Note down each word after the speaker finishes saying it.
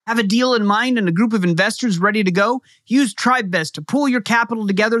Have a deal in mind and a group of investors ready to go? Use TribeVest to pool your capital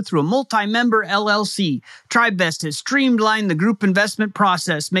together through a multi-member LLC. TribeVest has streamlined the group investment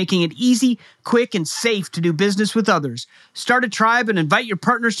process, making it easy, quick, and safe to do business with others. Start a tribe and invite your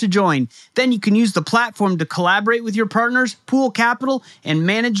partners to join. Then you can use the platform to collaborate with your partners, pool capital, and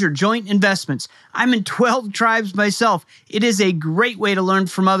manage your joint investments. I'm in 12 tribes myself. It is a great way to learn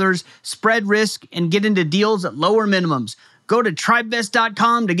from others, spread risk, and get into deals at lower minimums. Go to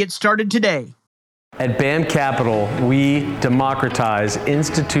tribevest.com to get started today. At BAM Capital, we democratize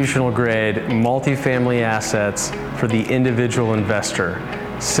institutional-grade multifamily assets for the individual investor.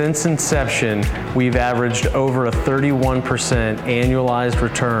 Since inception, we've averaged over a 31% annualized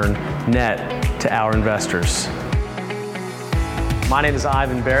return net to our investors. My name is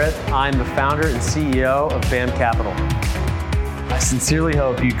Ivan Barrett. I'm the founder and CEO of BAM Capital. I sincerely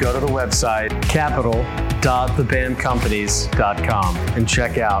hope you go to the website capital.thebamcompanies.com and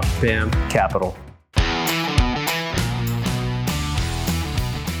check out BAM Capital.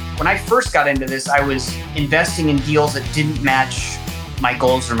 When I first got into this, I was investing in deals that didn't match my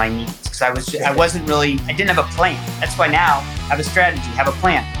goals or my needs because I didn't have a plan. That's why now I have a strategy, have a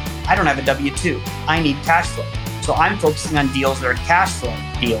plan. I don't have a W-2. I need cash flow. So I'm focusing on deals that are cash flow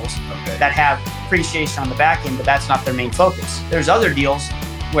deals that have appreciation on the back end, but that's not their main focus. There's other deals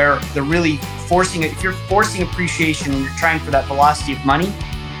where they're really forcing it. If you're forcing appreciation and you're trying for that velocity of money,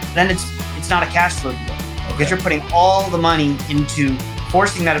 then it's not a cash flow deal because you're putting all the money into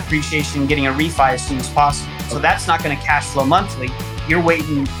forcing that appreciation and getting a refi as soon as possible. So that's not going to cash flow monthly. You're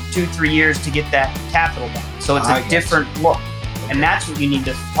waiting 2-3 years to get that capital back. So it's a different look. And that's what you need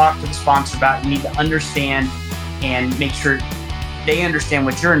to talk to the sponsor about. You need to understand and make sure they understand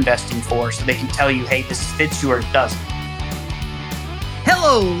what you're investing for so they can tell you, hey, this fits you or it doesn't.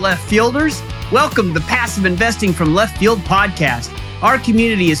 Hello, left fielders. Welcome to the Passive Investing from Left Field podcast. Our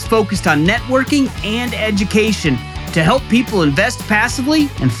community is focused on networking and education to help people invest passively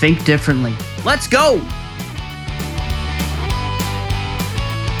and think differently. Let's go.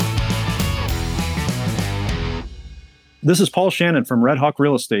 This is Paul Shannon from Red Hawk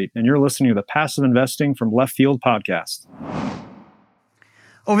Real Estate, and you're listening to the Passive Investing from Left Field podcast.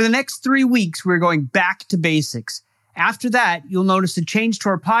 Over the next 3 weeks, we're going back to basics. After that, you'll notice a change to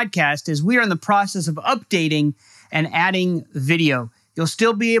our podcast as we are in the process of updating and adding video. You'll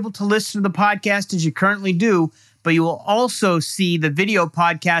still be able to listen to the podcast as you currently do, but you will also see the video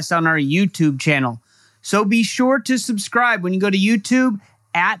podcast on our YouTube channel. So be sure to subscribe when you go to YouTube.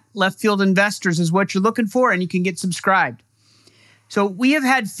 At Left Field Investors is what you're looking for, and you can get subscribed. So we have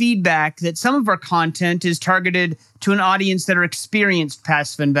had feedback that some of our content is targeted to an audience that are experienced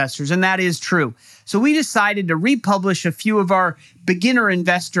passive investors, and that is true. So we decided to republish a few of our beginner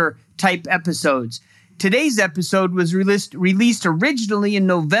investor type episodes. Today's episode was released originally in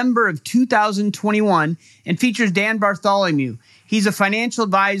November of 2021 and features Dan Bartholomew. He's a financial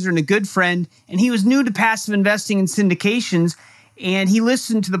advisor and a good friend, and he was new to passive investing and syndications. And he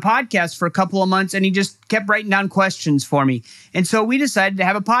listened to the podcast for a couple of months and he just kept writing down questions for me. And so we decided to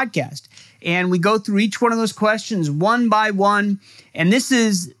have a podcast. And we go through each one of those questions one by one. And this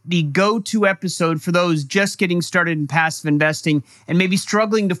is the go-to episode for those just getting started in passive investing and maybe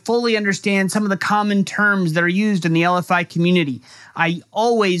struggling to fully understand some of the common terms that are used in the LFI community. I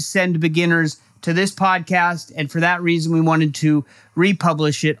always send beginners to this podcast, and for that reason, we wanted to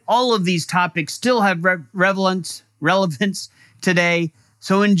republish it. All of these topics still have relevance today,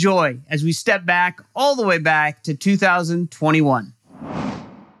 so enjoy as we step back all the way back to 2021.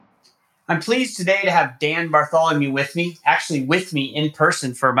 I'm pleased today to have Dan Bartholomew with me, actually with me in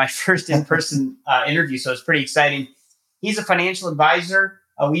person for my first in-person interview, so it's pretty exciting. He's a financial advisor.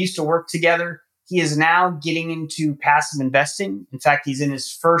 We used to work together. He is now getting into passive investing. In fact, he's in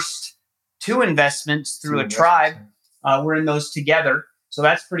his first 2 investments through a tribe. We're in those together, so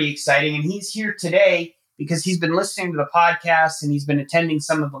that's pretty exciting. And he's here today because he's been listening to the podcast and he's been attending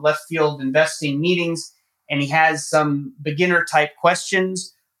some of the left field investing meetings, and he has some beginner type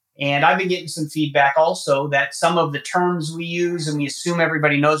questions. And I've been getting some feedback also that some of the terms we use and we assume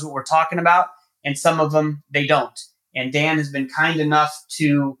everybody knows what we're talking about, and some of them they don't. And Dan has been kind enough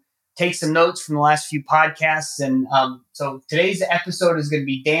to take some notes from the last few podcasts. And so today's episode is going to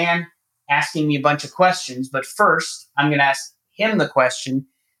be Dan asking me a bunch of questions. But first, I'm going to ask him the question.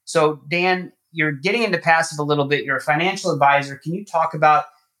 So Dan, you're getting into passive a little bit. You're a financial advisor. Can you talk about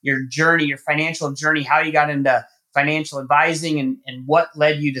your journey, your financial journey, how you got into financial advising and what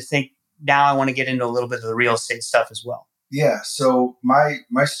led you to think, now I want to get into a little bit of the real estate stuff as well? Yeah. So my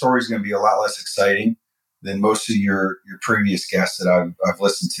story is going to be a lot less exciting than most of your previous guests that I've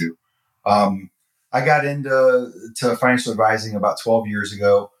listened to. I got into financial advising about 12 years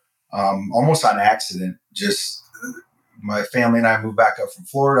ago. almost on accident. Just my family and I moved back up from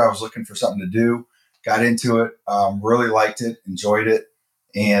Florida. I was looking for something to do, got into it, really liked it, enjoyed it,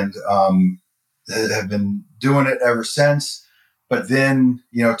 and have been doing it ever since. But then,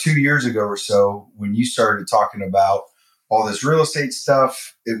 2 years ago or so, when you started talking about all this real estate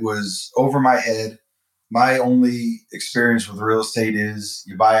stuff, it was over my head. My only experience with real estate is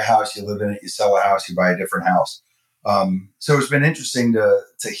you buy a house, you live in it, you sell a house, you buy a different house. So it's been interesting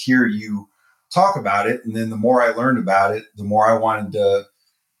to hear you talk about it. And then the more I learned about it, the more I wanted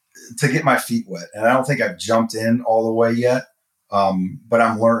to get my feet wet. And I don't think I've jumped in all the way yet, but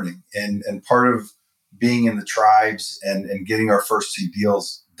I'm learning. And part of being in the tribes and getting our first 2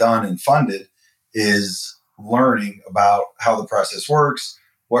 deals done and funded is learning about how the process works,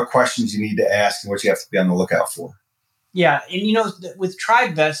 what questions you need to ask, and what you have to be on the lookout for. Yeah. And with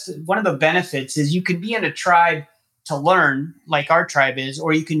Tribe Vest, one of the benefits is you can be in a tribe to learn, like our tribe is,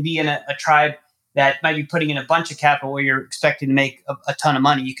 or you can be in a tribe that might be putting in a bunch of capital where you're expecting to make a ton of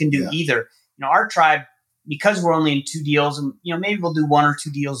money. You can do either. Our tribe, because we're only in 2 deals and, maybe we'll do 1 or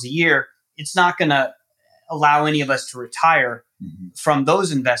 2 deals a year, it's not going to allow any of us to retire from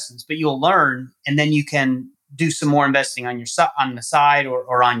those investments, but you'll learn and then you can do some more investing on the side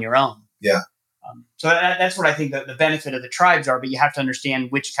or on your own. Yeah. So that's what I think the benefit of the tribes are, but you have to understand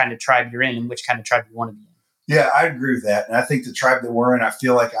which kind of tribe you're in and which kind of tribe you want to be in. Yeah, I agree with that. And I think the tribe that we're in, I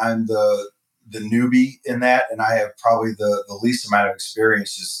feel like I'm the newbie in that. And I have probably the least amount of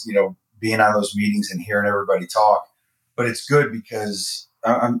experience just, being on those meetings and hearing everybody talk. But it's good because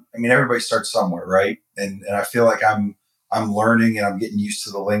everybody starts somewhere, right? And I feel like I'm learning and I'm getting used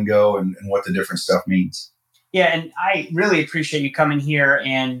to the lingo and what the different stuff means. Yeah, and I really appreciate you coming here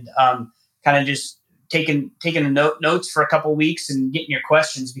and kind of just taking the notes for a couple of weeks and getting your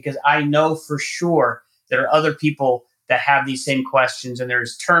questions, because I know for sure there are other people that have these same questions, and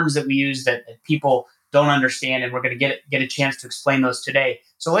there's terms that we use that people don't understand, and we're going to get a chance to explain those today.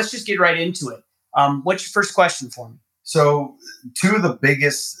 So let's just get right into it. What's your first question for me? So 2 of the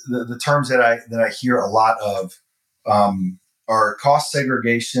biggest the terms that I hear a lot of are cost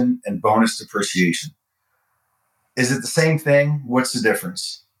segregation and bonus depreciation. Is it the same thing? What's the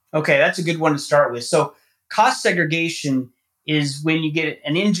difference? Okay, that's a good one to start with. So cost segregation is when you get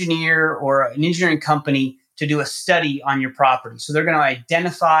an engineer or an engineering company to do a study on your property. So they're going to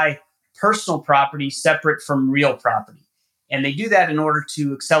identify personal property separate from real property. And they do that in order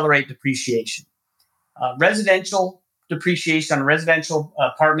to accelerate depreciation. Residential depreciation on residential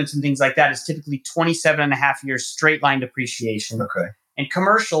apartments and things like that is typically 27 and a half years straight line depreciation. Okay. And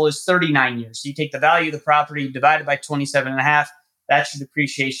commercial is 39 years. So you take the value of the property divided by 27 and a half, that's your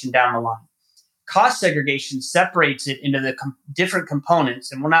depreciation down the line. Cost segregation separates it into the different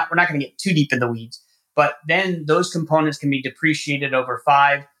components, and we're not going to get too deep in the weeds, but then those components can be depreciated over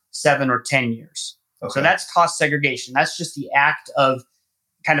 5, 7, or 10 years. Okay. So that's cost segregation. That's just the act of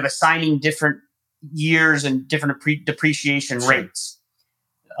kind of assigning different years and different depreciation rates.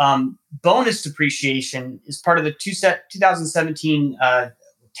 Bonus depreciation is part of the 2017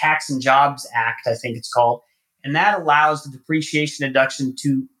 Tax and Jobs Act, I think it's called. And that allows the depreciation deduction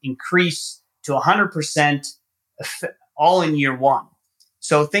to increase to 100% all in year 1.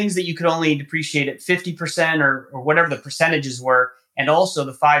 So things that you could only depreciate at 50% or whatever the percentages were, and also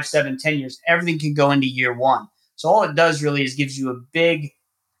the 5, 7, 10 years, everything can go into year 1. So all it does really is gives you a big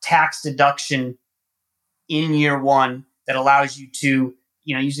tax deduction in year 1 that allows you to,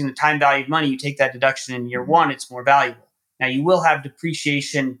 using the time value of money, you take that deduction in year 1, it's more valuable. Now you will have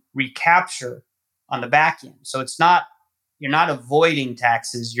depreciation recapture on the back end. So you're not avoiding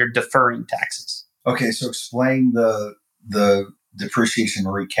taxes, you're deferring taxes. Okay, so explain the depreciation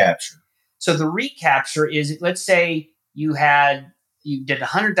recapture. So the recapture is, let's say you did a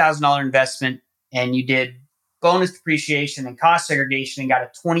 $100,000 investment and you did bonus depreciation and cost segregation and got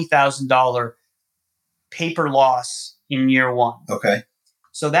a $20,000 paper loss in year 1. Okay.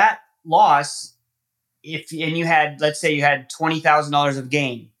 So that loss, let's say you had $20,000 of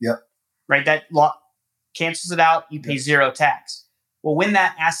gain. Yep. Right. That cancels it out. You pay zero tax. Well, when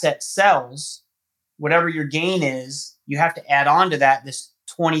that asset sells, whatever your gain is, you have to add on to that this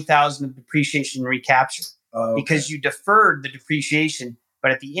 $20,000 of depreciation recapture because you deferred the depreciation,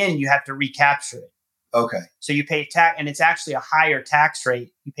 but at the end you have to recapture it. Okay. So you pay tax, and it's actually a higher tax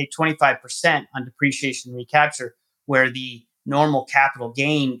rate. You pay 25% on depreciation recapture, where the normal capital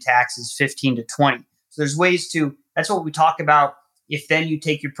gain tax is 15 to 20. So there's ways to. That's what we talk about. If then you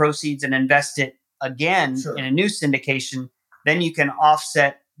take your proceeds and invest it again in a new syndication, then you can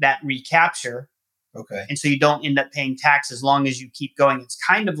offset that recapture. Okay. And so you don't end up paying tax as long as you keep going. It's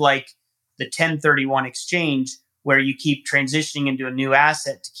kind of like the 1031 exchange, where you keep transitioning into a new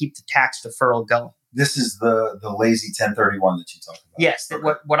asset to keep the tax deferral going. This is the lazy 1031 that you talked about. Yes.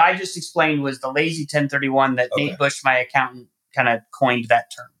 Okay. What I just explained was the lazy 1031 that Nate Bush, my accountant, kind of coined that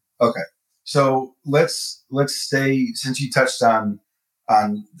term. Okay. So let's stay, since you touched on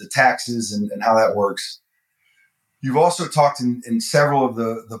the taxes and how that works. You've also talked in several of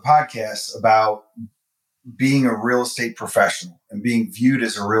the podcasts about being a real estate professional and being viewed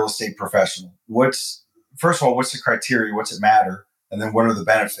as a real estate professional. First of all, what's the criteria? What's it matter? And then what are the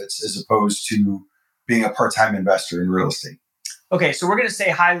benefits as opposed to being a part-time investor in real estate? Okay, so we're going to stay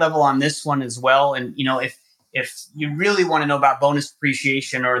high level on this one as well. And if you really want to know about bonus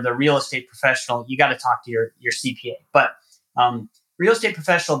depreciation or the real estate professional, you got to talk to your CPA. But real estate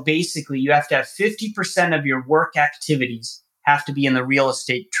professional, basically, you have to have 50% of your work activities have to be in the real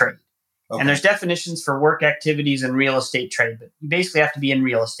estate trade. Okay. And there's definitions for work activities and real estate trade, but you basically have to be in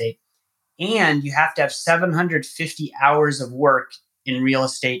real estate. And you have to have 750 hours of work in real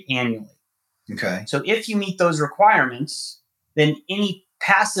estate annually. Okay. So if you meet those requirements, then any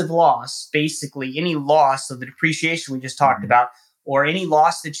passive loss, basically any loss of the depreciation we just talked about, or any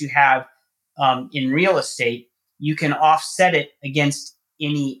loss that you have in real estate, you can offset it against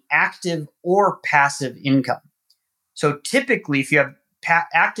any active or passive income. So typically, if you have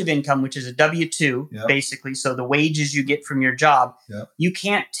active income, which is a W-2, basically, so the wages you get from your job, you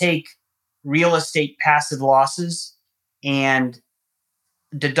can't take real estate passive losses and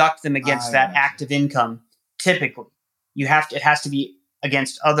deduct them against that active income. Typically, it has to be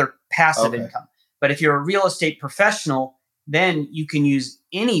against other passive income. But if you're a real estate professional, then you can use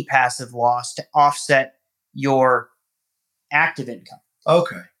any passive loss to offset your active income.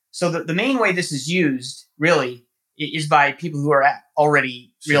 Okay. So the main way this is used really is by people who are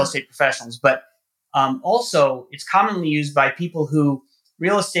already real estate professionals. But also it's commonly used by people who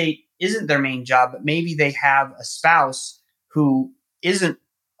real estate isn't their main job, but maybe they have a spouse who isn't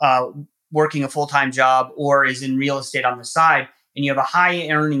working a full-time job or is in real estate on the side. And you have a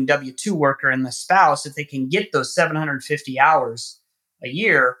high-earning W-2 worker and the spouse, if they can get those 750 hours a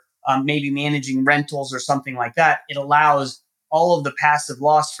year, maybe managing rentals or something like that, it allows all of the passive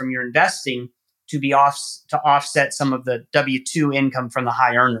loss from your investing to be to offset some of the W-2 income from the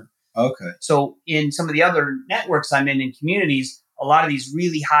high earner. Okay. So in some of the other networks I'm in communities, a lot of these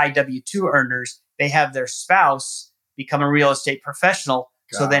really high W-2 earners, they have their spouse become a real estate professional.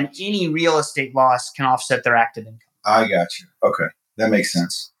 So then any real estate loss can offset their active income. I got you. Okay. That makes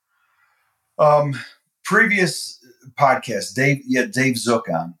sense. Previous podcast, Dave Zook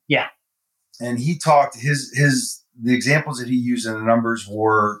on. Yeah. And he talked the examples that he used in the numbers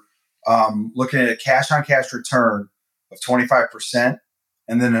were looking at a cash on cash return of 25%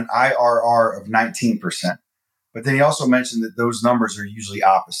 and then an IRR of 19%. But then he also mentioned that those numbers are usually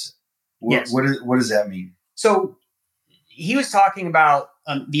opposite. Yes. What does that mean? So he was talking about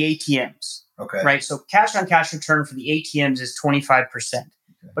the ATMs. Okay. Right. So cash on cash return for the ATMs is 25%. Okay.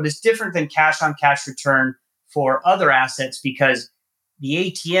 But it's different than cash on cash return for other assets because the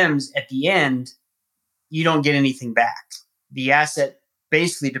ATMs at the end, you don't get anything back. The asset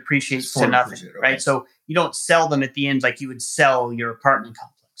basically depreciates to nothing. Okay. Right. So you don't sell them at the end like you would sell your apartment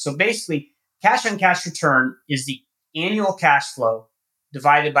complex. So basically, cash on cash return is the annual cash flow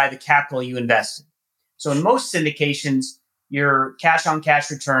divided by the capital you invested. So in most syndications, your cash on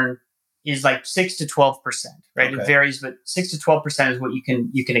cash return is like 6 to 12%, right? Okay. It varies, but 6 to 12% is what you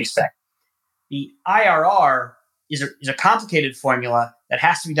can expect. The IRR is a complicated formula that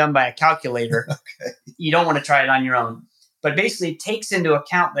has to be done by a calculator. Okay. You don't want to try it on your own. But basically, it takes into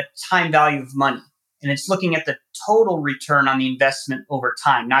account the time value of money. And it's looking at the total return on the investment over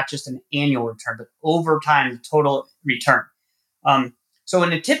time, not just an annual return, but over time, the total return. So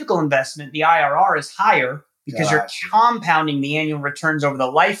in a typical investment, the IRR is higher because you're compounding the annual returns over the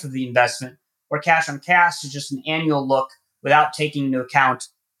life of the investment, where cash on cash is just an annual look without taking into account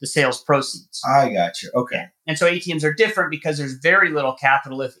the sales proceeds. I got you. Okay. Yeah. And so ATMs are different because there's very little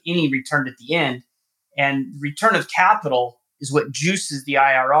capital, if any, returned at the end. And return of capital is what juices the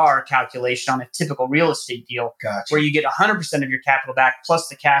IRR calculation on a typical real estate deal, where you get 100% of your capital back plus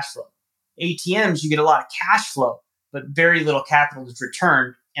the cash flow. ATMs, you get a lot of cash flow, but very little capital is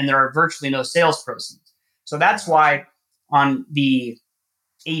returned, and there are virtually no sales proceeds. So that's why on the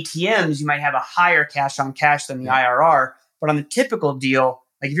ATMs, you might have a higher cash on cash than the IRR. But on the typical deal,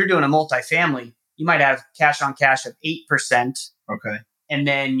 like if you're doing a multifamily, you might have cash on cash of 8%. Okay. And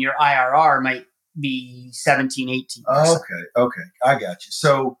then your IRR might be 17, 18%. Okay. I got you.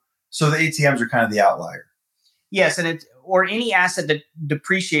 So the ATMs are kind of the outlier. Yes. And or any asset that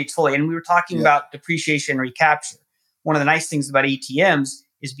depreciates fully. And we were talking about depreciation recapture. One of the nice things about ATMs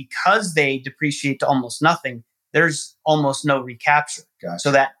is because they depreciate to almost nothing, there's almost no recapture. Gotcha.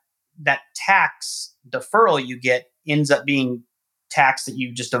 So that tax deferral you get ends up being tax that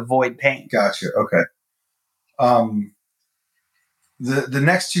you just avoid paying. Gotcha. Okay. The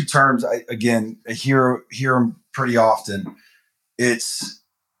next two terms, I hear them pretty often. It's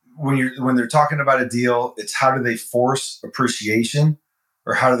when they're talking about a deal, it's how do they force appreciation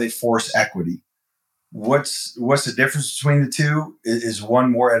or how do they force equity? What's the difference between the two? Is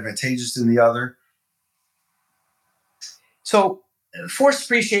one more advantageous than the other? So forced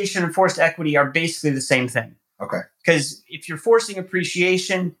appreciation and forced equity are basically the same thing. Okay. Because if you're forcing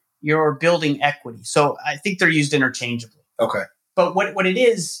appreciation, you're building equity. So I think they're used interchangeably. Okay. But what it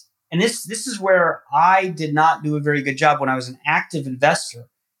is, and this is where I did not do a very good job when I was an active investor,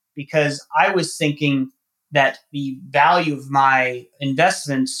 because I was thinking that the value of my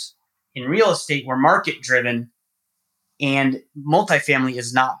investments in real estate were market driven and multifamily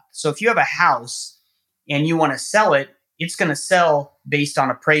is not. So if you have a house and you want to sell it, it's going to sell based on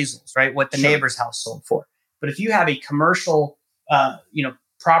appraisals, right? What the Sure. neighbor's house sold for. But if you have a commercial,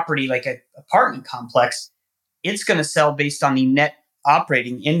 property like an apartment complex, it's going to sell based on the net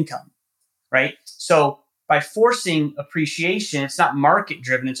operating income, right? So by forcing appreciation, it's not market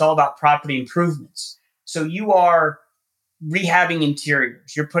driven. It's all about property improvements. So you are rehabbing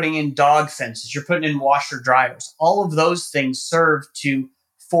interiors, you're putting in dog fences, you're putting in washer dryers. All of those things serve to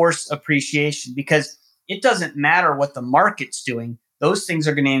force appreciation because it doesn't matter what the market's doing. Those things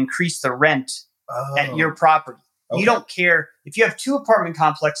are going to increase the rent at your property. Okay. You don't care if you have two apartment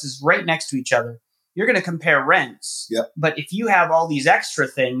complexes right next to each other, you're going to compare rents. Yep. But if you have all these extra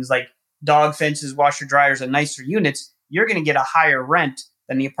things like dog fences, washer dryers, and nicer units, you're going to get a higher rent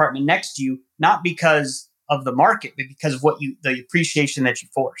than the apartment next to you, not because of the market, but because of the appreciation that you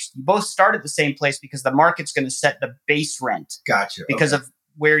forced. You both start at the same place because the market's going to set the base rent. Gotcha. Because of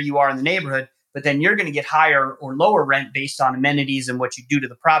where you are in the neighborhood, but then you're going to get higher or lower rent based on amenities and what you do to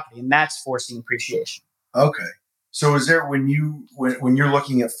the property, and that's forcing appreciation. Okay. So is there when you're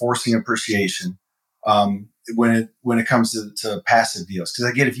looking at forcing appreciation, when it comes to passive deals? Because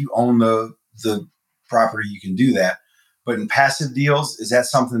I get if you own the property, you can do that, but in passive deals, is that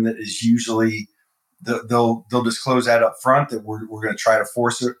something that is usually they'll disclose that up front that we're going to try to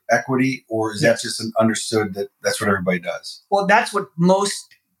force equity, or is that just understood that that's what everybody does? Well, that's what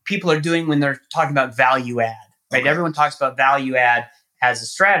most people are doing when they're talking about value add, right? Okay. Everyone talks about value add as a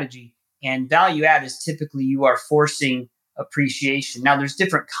strategy, and value add is typically you are forcing appreciation. Now, there's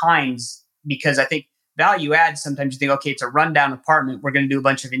different kinds because I think value add, sometimes you think, okay, it's a rundown apartment. We're going to do a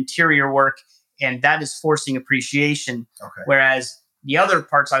bunch of interior work, and that is forcing appreciation. Okay. Whereas the other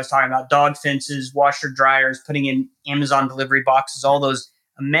parts I was talking about, dog fences, washer dryers, putting in Amazon delivery boxes, all those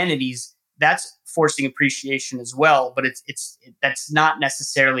amenities, that's forcing appreciation as well. But that's not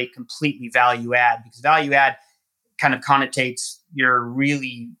necessarily completely value add because value add kind of connotates you're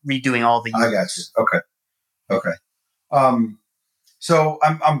really redoing all the units. I got you. Okay. So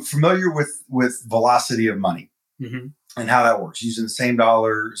I'm familiar with velocity of money and how that works, using the same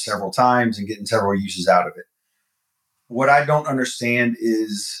dollar several times and getting several uses out of it. What I don't understand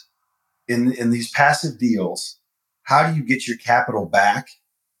is in these passive deals, how do you get your capital back?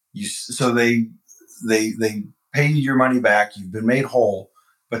 So they pay you your money back. You've been made whole,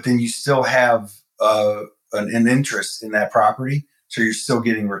 but then you still have an interest in that property, so you're still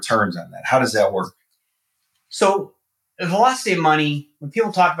getting returns on that. How does that work? So the velocity of money, when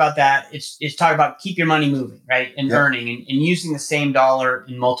people talk about that, it's talking about keep your money moving, right? And earning and using the same dollar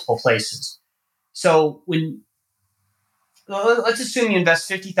in multiple places. So let's assume you invest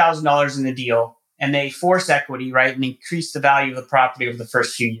 $50,000 in the deal and they force equity, right? And increase the value of the property over the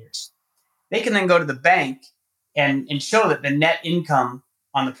first few years. They can then go to the bank and show that the net income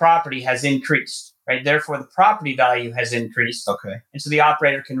on the property has increased, right? Therefore, the property value has increased. Okay. And so the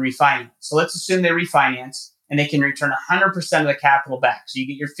operator can refinance. So let's assume they refinance and they can return 100% of the capital back. So you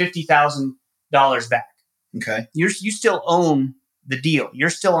get your $50,000 back. Okay. You still own the deal. You're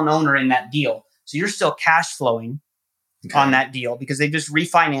still an owner in that deal. So you're still cash flowing on that deal because they just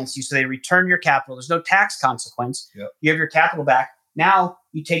refinanced you. So they return your capital. There's no tax consequence. Yep. You have your capital back. Now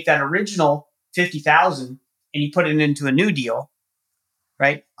you take that original 50,000 and you put it into a new deal,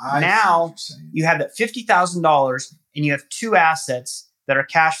 right? Now you have that $50,000 and you have two assets that are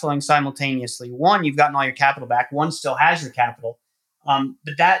cash flowing simultaneously. One, you've gotten all your capital back. One still has your capital.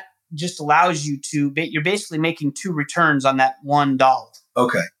 But that just allows you you're basically making two returns on that $1.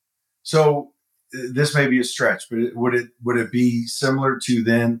 Okay. So this may be a stretch, but would it be similar to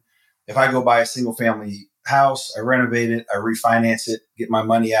then if I go buy a single family house, I renovate it, I refinance it, get my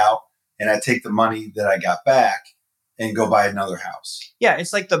money out, and I take the money that I got back and go buy another house. Yeah,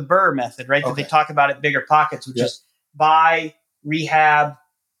 it's like the Burr method, right? That they talk about at Bigger Pockets, which is buy, rehab,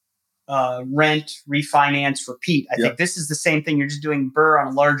 rent, refinance, repeat. I think this is the same thing. You're just doing Burr on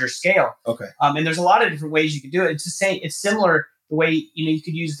a larger scale. Okay. And there's a lot of different ways you can do it. It's the same. It's similar the way you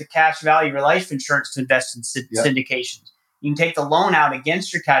could use the cash value of your life insurance to invest in syndications. You can take the loan out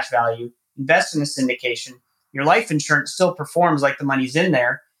against your cash value, invest in a syndication. Your life insurance still performs like the money's in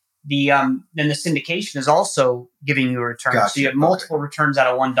there. Then the syndication is also giving you a return. Gotcha. So you have multiple returns out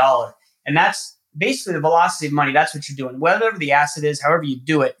of $1. And that's basically the velocity of money. That's what you're doing. Whatever the asset is, however you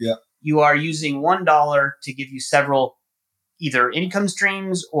do it, you are using $1 to give you several either income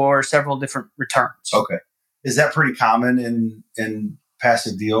streams or several different returns. Okay. Is that pretty common in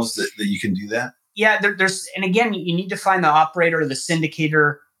passive deals that you can do that? Yeah, there's, and again, you need to find the operator or the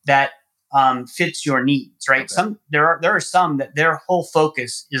syndicator that fits your needs, right? Okay. There are some that their whole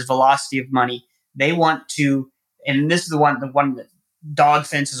focus is velocity of money. They want to, and this is the one that dog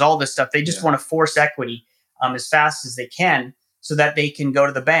fences, all this stuff. They just want to force equity as fast as they can so that they can go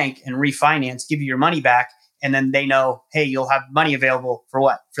to the bank and refinance, give you your money back, and then they know, hey, you'll have money available for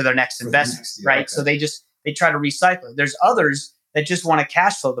what? For their next investment, right? Okay. So they try to recycle it. There's others that just want to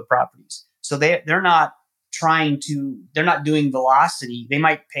cash flow the properties. So they're not doing velocity. They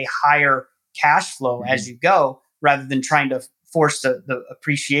might pay higher cash flow as you go rather than trying to force the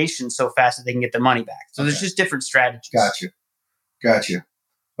appreciation so fast that they can get their money back. So there's just different strategies. Gotcha.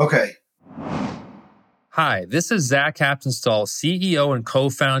 Okay. Hi, this is Zach Haptonstall, CEO and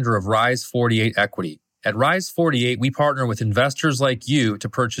co-founder of Rise 48 Equity. At Rise 48, we partner with investors like you to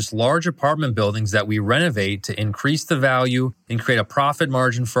purchase large apartment buildings that we renovate to increase the value and create a profit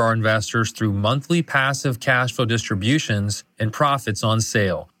margin for our investors through monthly passive cash flow distributions and profits on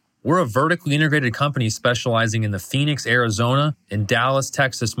sale. We're a vertically integrated company specializing in the Phoenix, Arizona, and Dallas,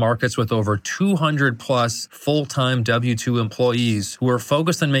 Texas markets with over 200 plus full-time W-2 employees who are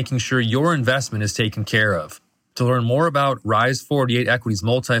focused on making sure your investment is taken care of. To learn more about Rise 48 Equity's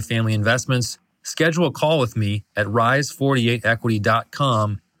multifamily investments, schedule a call with me at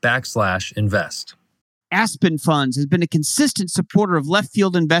rise48equity.com/invest. Aspen Funds has been a consistent supporter of left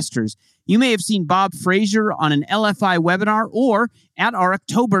field investors. You may have seen Bob Frazier on an LFI webinar or at our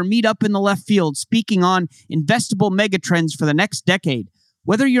October meetup in the left field speaking on investable megatrends for the next decade.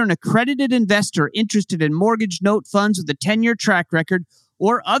 Whether you're an accredited investor interested in mortgage note funds with a 10-year track record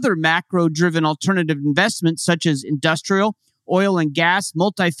or other macro-driven alternative investments such as industrial, oil and gas,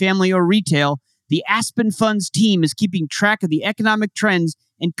 multifamily, or retail, the Aspen Funds team is keeping track of the economic trends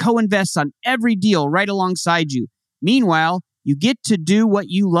and co-invests on every deal right alongside you. Meanwhile, you get to do what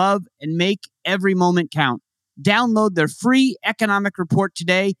you love and make every moment count. Download their free economic report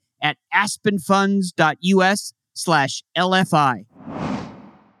today at aspenfunds.us/LFI.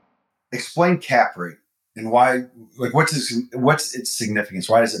 Explain cap rate and why, what's its significance?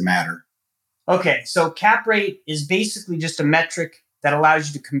 Why does it matter? Okay, so cap rate is basically just a metric that allows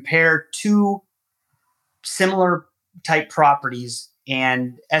you to compare two similar type properties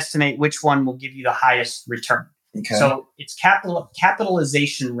and estimate which one will give you the highest return. Okay. So it's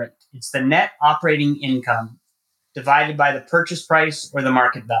capitalization rate. It's the net operating income divided by the purchase price or the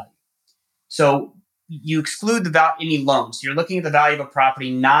market value. So you exclude any loans. So you're looking at the value of a property,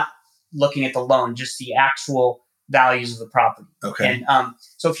 not looking at the loan, just the actual values of the property. Okay. And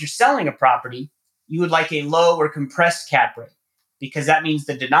so if you're selling a property, you would like a low or compressed cap rate because that means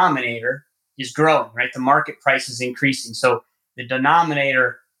the denominator is growing, right? The market price is increasing. So the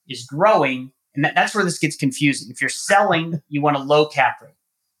denominator is growing. And that's where this gets confusing. If you're selling, you want a low cap rate.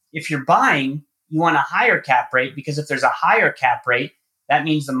 If you're buying, you want a higher cap rate because if there's a higher cap rate, that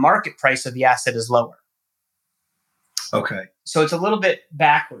means the market price of the asset is lower. Okay. So it's a little bit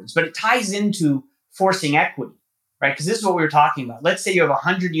backwards, but it ties into forcing equity, right? Because this is what we were talking about. Let's say you have a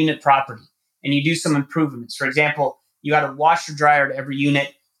 100-unit property and you do some improvements. For example, you add a washer dryer to every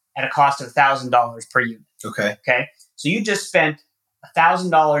unit at a cost of $1,000 per unit. Okay. So you just spent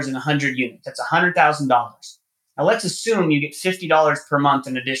 $1,000 in 100 units. That's $100,000. Now let's assume you get $50 per month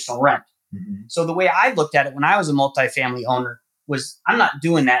in additional rent. Mm-hmm. So the way I looked at it when I was a multifamily owner was I'm not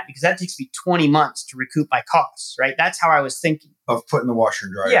doing that because that takes me 20 months to recoup my costs, right? That's how I was thinking. Of putting the washer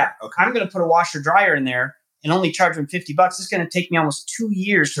and dryer. Yeah. Okay. I'm going to put a washer dryer in there and only charge them $50. It's going to take me almost 2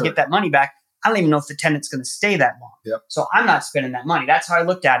 years to get that money back. I don't even know if the tenant's going to stay that long. Yep. So I'm not spending that money. That's how I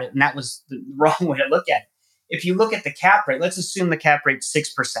looked at it. And that was the wrong way to look at it. If you look at the cap rate, let's assume the cap rate's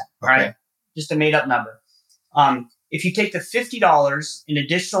 6%, all right? Just a made up number. If you take the $50 in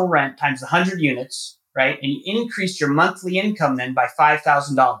additional rent times the 100 units, right? And you increase your monthly income then by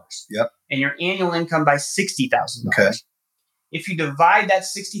 $5,000. Yep. And your annual income by $60,000. Okay. If you divide that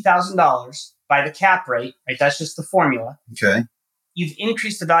 $60,000 by the cap rate, right? That's just the formula. Okay. You've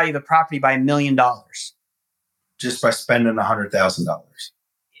increased the value of the property by $1 million. Just by spending $100,000.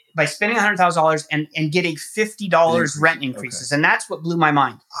 By spending $100,000 and getting $50 rent increases. Okay. And that's what blew my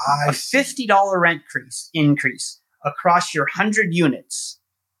mind. A $50 rent increase across your 100 units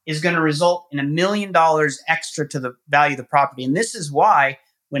is going to result in $1 million extra to the value of the property. And this is why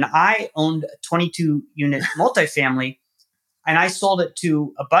when I owned a 22-unit multifamily and I sold it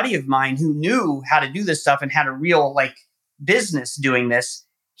to a buddy of mine who knew how to do this stuff and had a real business doing this,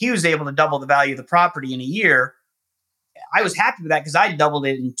 he was able to double the value of the property in a year. I was happy with that because I doubled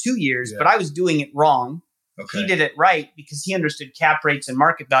it in 2 years, but I was doing it wrong. Okay. He did it right because he understood cap rates and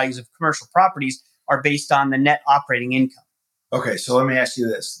market values of commercial properties are based on the net operating income. Okay, so let me ask you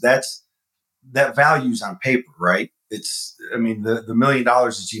this. That value's on paper, right? The $1 million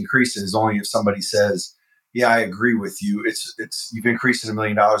that you increase it is only if somebody says, yeah, I agree with you. It's you've increased it $1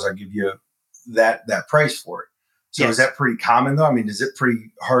 million. I'll give you that price for it. So yes. Is that pretty common though? I mean, is it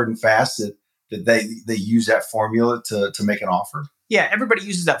pretty hard and fast that they use that formula to make an offer? Yeah, everybody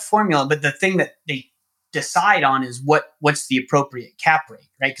uses that formula, but the thing that they decide on is what's the appropriate cap rate,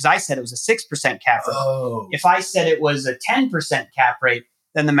 right? Because I said it was a 6% cap rate. Oh. If I said it was a 10% cap rate,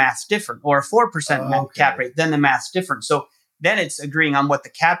 then the math's different. Or a 4% cap rate, then the math's different. So then it's agreeing on what the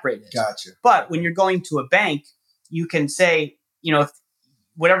cap rate is. Gotcha. But when you're going to a bank, you can say, if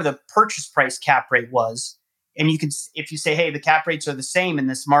whatever the purchase price cap rate was, and if you say, hey, the cap rates are the same in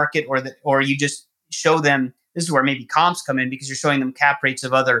this market, or you just show them, this is where maybe comps come in because you're showing them cap rates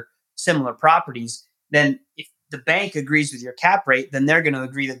of other similar properties. Then if the bank agrees with your cap rate, then they're going to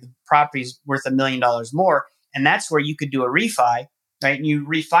agree that the property is worth $1 million more. And that's where you could do a refi, right? And you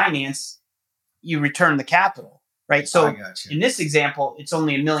refinance, you return the capital, right? So in this example, it's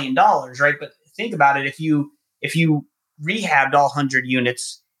only $1 million, right? But think about it. If you rehabbed all 100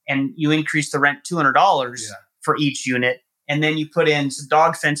 units and you increase the rent $200 for each unit, and then you put in some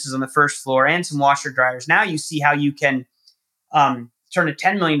dog fences on the first floor and some washer dryers, now you see how you can turn a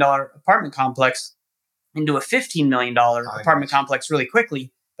 $10 million apartment complex into a $15 million apartment complex really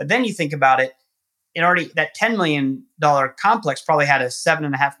quickly. But then you think about it, that $10 million complex probably had a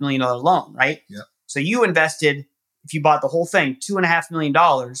 $7.5 million loan, right? Yeah. So you invested, if you bought the whole thing, $2.5 million.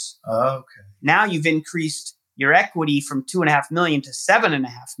 Okay. Now you've increased your equity from $2.5 million to $7.5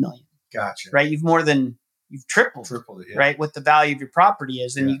 million. Gotcha. Right? You've tripled it, yeah. Right? What the value of your property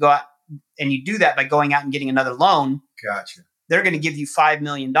is. And you go out and you do that by going out and getting another loan. Gotcha. They're going to give you $5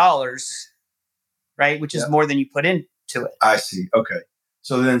 million. Right? Which is more than you put into it. I see. Okay.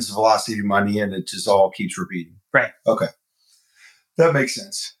 So then it's velocity money and it just all keeps repeating. Right. Okay. That makes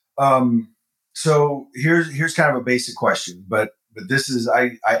sense. So here's kind of a basic question, but this is,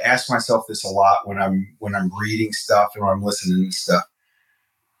 I ask myself this a lot when I'm reading stuff and when I'm listening to stuff.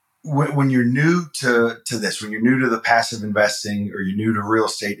 When you're new to this, when you're new to the passive investing or you're new to real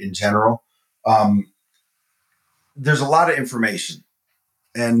estate in general, there's a lot of information.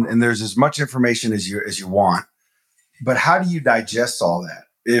 And there's as much information as you want, but how do you digest all that?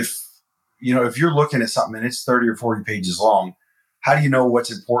 If you're looking at something and it's 30 or 40 pages long, how do you know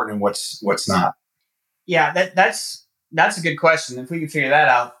what's important and what's not? Yeah, that's a good question. If we can figure that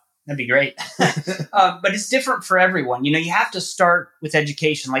out, that'd be great. But it's different for everyone. You have to start with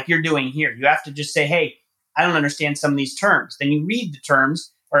education like you're doing here. You have to just say, hey, I don't understand some of these terms. Then you read the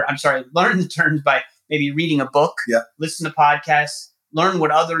terms, learn the terms by maybe reading a book, listen to podcasts, learn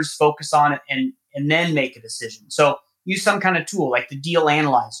what others focus on and then make a decision. So use some kind of tool like the deal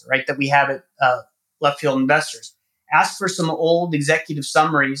analyzer, right, that we have at Left Field Investors. Ask for some old executive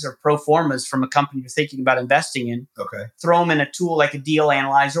summaries or pro formas from a company you're thinking about investing in. Okay. Throw them in a tool like a deal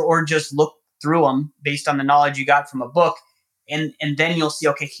analyzer or just look through them based on the knowledge you got from a book. And then you'll see,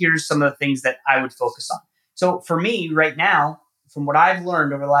 okay, here's some of the things that I would focus on. So for me right now, from what I've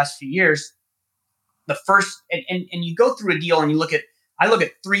learned over the last few years, the first, and you go through a deal and I look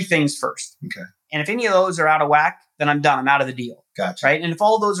at three things first. Okay. And if any of those are out of whack, then I'm done. I'm out of the deal. Gotcha. Right. And if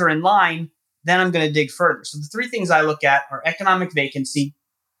all those are in line, then I'm going to dig further. So the three things I look at are economic vacancy,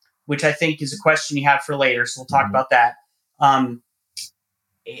 which I think is a question you have for later. So we'll talk about that.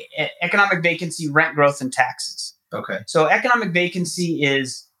 Economic vacancy, rent growth, and taxes. Okay. So economic vacancy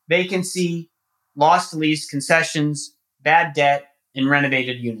is vacancy, loss to lease, concessions, bad debt, and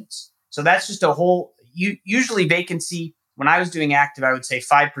renovated units. So that's just a whole, usually vacancy, when I was doing active, I would say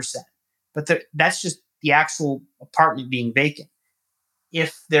 5%. But that's just the actual apartment being vacant.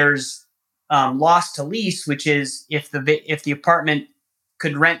 If there's loss to lease, which is if the apartment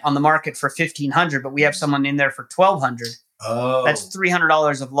could rent on the market for $1,500, but we have someone in there for $1,200, that's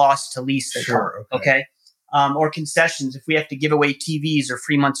 $300 of loss to lease. Sure. Okay. or concessions if we have to give away TVs or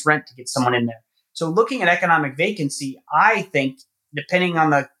free months rent to get someone in there. So looking at economic vacancy, I think depending on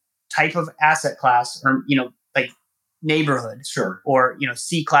the type of asset class or, like neighborhood, Sure. or,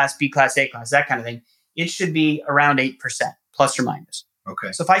 C class, B class, A class, that kind of thing, it should be around 8% plus or minus.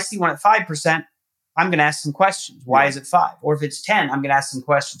 Okay. So if I see one at 5%, I'm going to ask some questions. Why is it 5? Or if it's 10, I'm going to ask some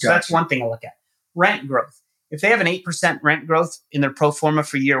questions. So that's one thing I look at. Rent growth. If they have an 8% rent growth in their pro forma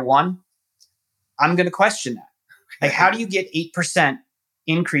for year one, I'm going to question that. Like, how do you get 8%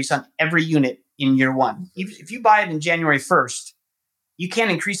 increase on every unit in year one? If you buy it in January 1st, you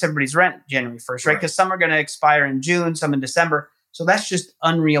can't increase everybody's rent January 1st, right? Because some are going to expire in June, some in December. So that's just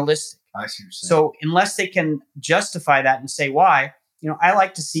unrealistic. I see what you're saying. So unless they can justify that and say why, I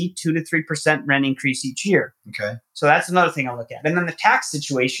like to see 2 to 3% rent increase each year. Okay. So that's another thing I look at. And then the tax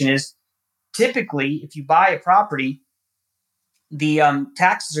situation is typically if you buy a property, the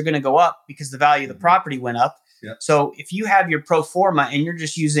taxes are going to go up because the value of the property went up. Yep. So if you have your pro forma and you're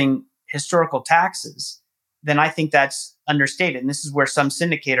just using historical taxes, then I think that's understated. And this is where some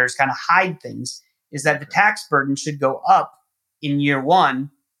syndicators kind of hide things, is that the tax burden should go up in year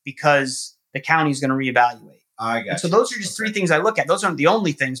one because the county is going to reevaluate. I got So those are just three things I look at. Those aren't the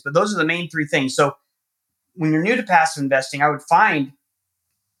only things, but those are the main three things. So when you're new to passive investing, I would find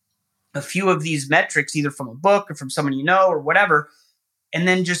a few of these metrics, either from a book or from someone or whatever, and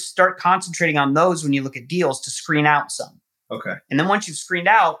then just start concentrating on those when you look at deals to screen out some. Okay. And then once you've screened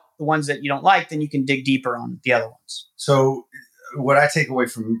out the ones that you don't like, then you can dig deeper on the other ones. So what I take away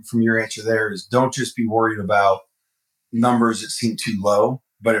from your answer there is don't just be worried about numbers that seem too low,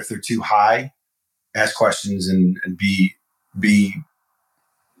 but if they're too high, ask questions and be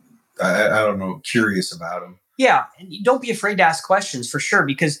I don't know, curious about them. Yeah. And don't be afraid to ask questions for sure,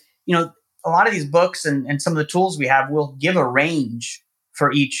 because, a lot of these books and some of the tools we have will give a range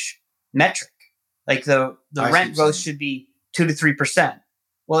for each metric. Like the rent growth should be 2 to 3%.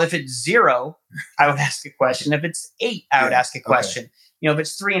 Well, if it's 0, I would ask a question. If it's 8, I would ask a question. If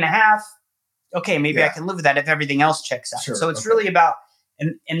it's 3.5, okay, maybe I can live with that if everything else checks out. Sure, so it's really about,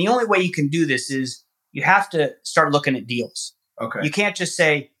 and the only way you can do this is you have to start looking at deals. Okay. You can't just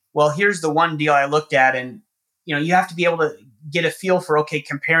say, well, here's the one deal I looked at, and you have to be able to get a feel for,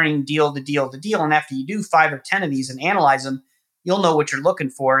 comparing deal to deal to deal. And after you do 5 or 10 of these and analyze them, you'll know what you're looking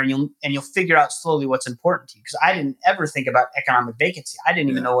for, and you'll figure out slowly what's important to you. Because I didn't ever think about economic vacancy. I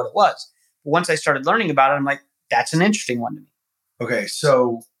didn't even know what it was. But once I started learning about it, I'm like, that's an interesting one to me. Okay,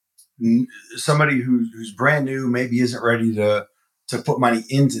 so somebody who's brand new maybe isn't ready to put money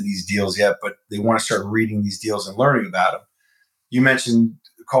into these deals yet, but they want to start reading these deals and learning about them. You mentioned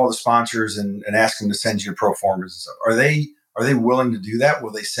call the sponsors and ask them to send you pro formas and stuff. Are they willing to do that?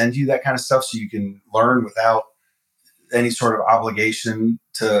 Will they send you that kind of stuff so you can learn without any sort of obligation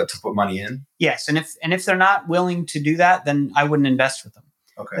to put money in? Yes, and if they're not willing to do that, then I wouldn't invest with them.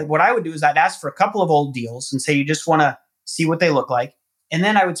 Okay. But what I would do is I'd ask for a couple of old deals and say you just want to see what they look like, and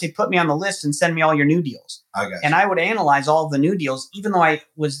then I would say put me on the list and send me all your new deals. I got you. And I would analyze all of the new deals, even though I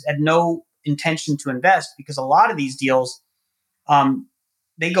had no intention to invest, because a lot of these deals,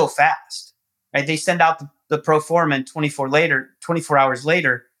 they go fast, right? They send out the pro forma and 24 hours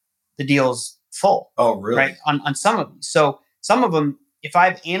later, the deal's full. Oh, really? Right? On some of these. So some of them, if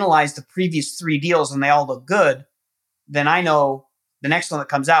I've analyzed the previous 3 deals and they all look good, then I know the next one that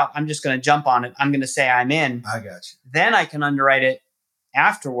comes out, I'm just going to jump on it. I'm going to say I'm in. I got you. Then I can underwrite it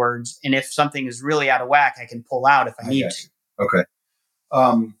afterwards. And if something is really out of whack, I can pull out if I need to. Okay.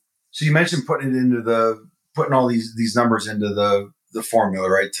 So you mentioned putting all these numbers into the formula,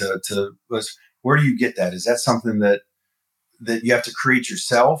 right? Where do you get that? Is that something that you have to create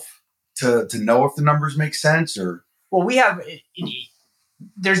yourself to know if the numbers make sense, or? Well,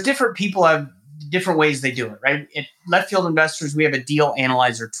 there's different people have different ways they do it, right? At Left Field Investors, we have a deal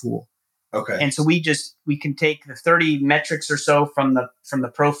analyzer tool. Okay. And so we can take the 30 metrics or so from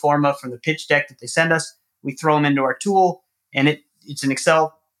the pro forma, from the pitch deck that they send us. We throw them into our tool, and it's an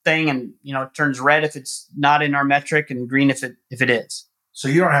Excel thing, and it turns red if it's not in our metric and green if it is. So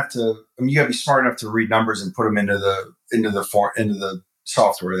you don't have to. I mean, you got to be smart enough to read numbers and put them into the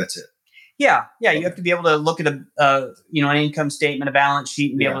software. That's it. Yeah. You have to be able to look at an income statement, a balance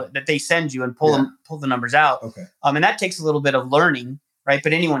sheet, and be able that they send you and pull the numbers out. Okay. And that takes a little bit of learning, right?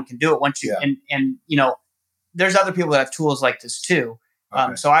 But anyone can do it once you and there's other people that have tools like this too.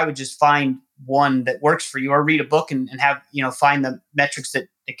 Okay. So I would just find one that works for you, or read a book and have find the metrics that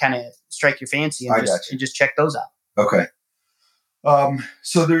kind of strike your fancy and just check those out. Okay.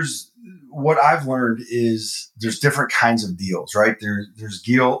 So what I've learned is there's different kinds of deals, right? There's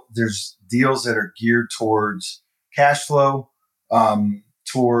deals that are geared towards cash flow,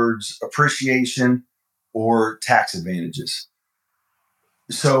 towards appreciation, or tax advantages.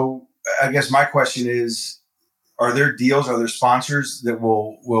 So I guess my question is, are there sponsors that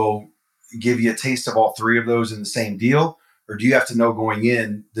will give you a taste of all three of those in the same deal? Or do you have to know going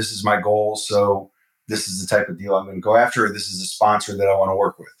in, this is my goal, so this is the type of deal I'm going to go after, or this is a sponsor that I want to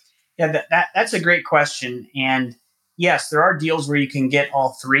work with? Yeah, that's a great question. And yes, there are deals where you can get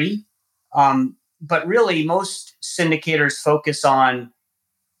all three. But really, most syndicators focus on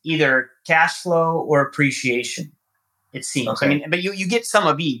either cash flow or appreciation, it seems. Okay. I mean, but you get some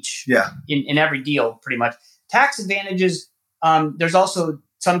of each in every deal, pretty much. Tax advantages, there's also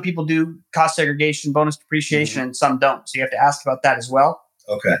some people do cost segregation, bonus depreciation, and some don't. So you have to ask about that as well.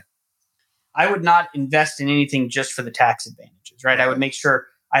 Okay. I would not invest in anything just for the tax advantages, right? Okay. I would make sure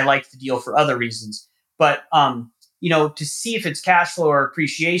I like the deal for other reasons. But, to see if it's cash flow or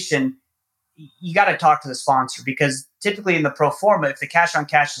appreciation, you got to talk to the sponsor, because typically in the pro forma, if the cash on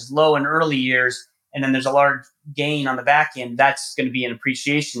cash is low in early years and then there's a large gain on the back end, that's going to be an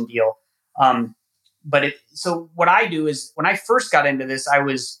appreciation deal. So what I do is, when I first got into this, I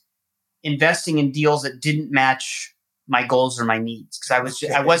was investing in deals that didn't match my goals or my needs, because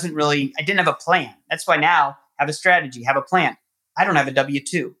I didn't have a plan. That's why now I have a strategy, have a plan. I don't have a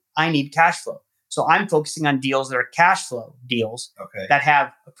W-2. I need cash flow. So I'm focusing on deals that are cash flow deals that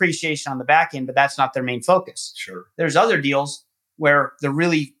have appreciation on the back end, but that's not their main focus. Sure. There's other deals where they're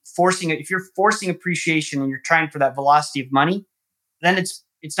really forcing it. If you're forcing appreciation and you're trying for that velocity of money, then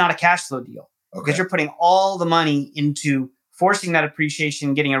it's not a cash flow deal, because you're putting all the money into forcing that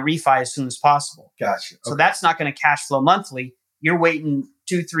appreciation, getting a refi as soon as possible. Gotcha. So that's not going to cash flow monthly. You're waiting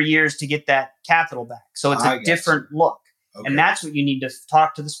 2-3 years to get that capital back. So it's a different look. Okay. And that's what you need to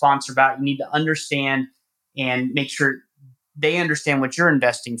talk to the sponsor about. You need to understand and make sure they understand what you're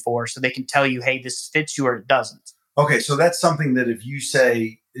investing for, so they can tell you, hey, this fits you or it doesn't. Okay. So that's something that if you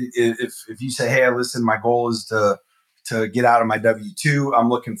say, hey, listen, my goal is to get out of my W-2, I'm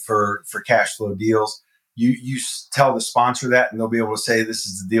looking for cash flow deals. You tell the sponsor that, and they'll be able to say, this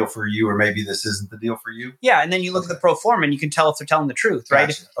is the deal for you, or maybe this isn't the deal for you. Yeah. And then you look at the pro forma and you can tell if they're telling the truth, right?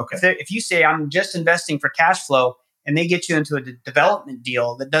 Gotcha. If you say, I'm just investing for cash flow, and they get you into a development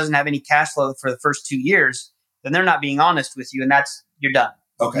deal that doesn't have any cash flow for the first 2 years, then they're not being honest with you, and you're done.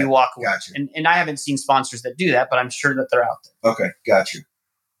 Okay. You walk away. Gotcha. And I haven't seen sponsors that do that, but I'm sure that they're out there. Okay. Gotcha.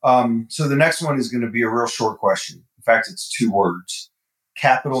 So the next one is going to be a real short question. In fact, it's 2 words: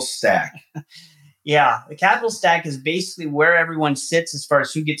 capital stack. Yeah. The capital stack is basically where everyone sits as far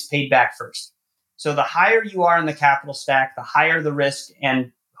as who gets paid back first. So the higher you are in the capital stack, the higher the risk,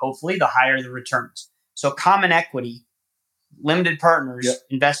 and hopefully the higher the returns. So common equity, limited partners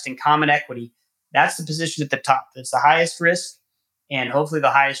invest in common equity. That's the position at the top. That's the highest risk and hopefully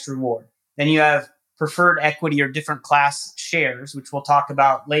the highest reward. Then you have preferred equity or different class shares, which we'll talk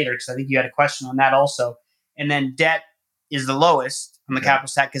about later, because I think you had a question on that also. And then debt is the lowest on the capital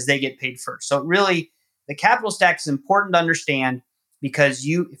stack, because they get paid first. So really, the capital stack is important to understand, because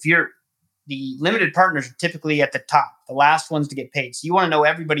the limited partners are typically at the top, the last ones to get paid. So you want to know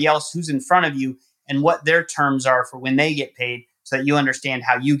everybody else who's in front of you and what their terms are for when they get paid, so that you understand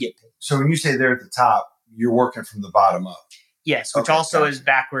how you get paid. So when you say they're at the top, you're working from the bottom up. Yes, which also is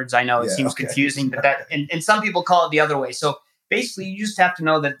backwards. I know it seems confusing, but and some people call it the other way. So basically, you just have to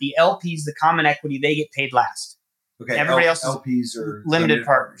know that the LPs, the common equity, they get paid last. Okay. Everybody else LPs are limited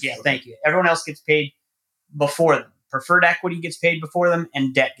partners. Yeah, thank you. Everyone else gets paid before them. Preferred equity gets paid before them,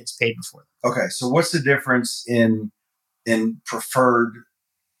 and debt gets paid before them. Okay. So what's the difference in preferred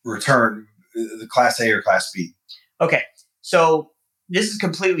return, the Class A or Class B? Okay. So this is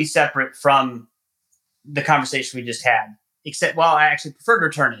completely separate from the conversation we just had. Except, actually, preferred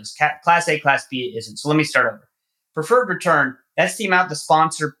return is. Class A, Class B isn't. So let me start over. Preferred return, that's the amount the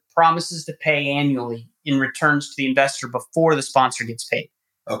sponsor promises to pay annually in returns to the investor before the sponsor gets paid.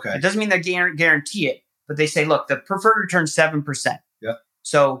 Okay. It doesn't mean they guarantee it, but they say, look, the preferred return is 7%. Yep.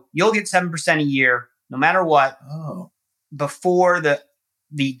 So you'll get 7% a year, no matter what, before the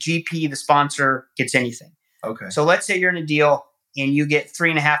GP, the sponsor, gets anything. Okay. So let's say you're in a deal and you get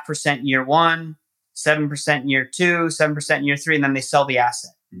 3.5% in year 1, 7% in year 2, 7% in year 3, and then they sell the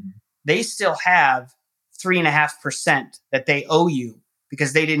asset. Mm-hmm. They still have 3.5% that they owe you,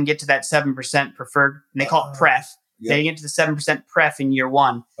 because they didn't get to that 7% preferred, and they call it pref. Yep. They didn't get to the 7% pref in year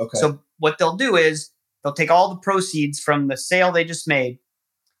 1. Okay. So what they'll do is they'll take all the proceeds from the sale they just made.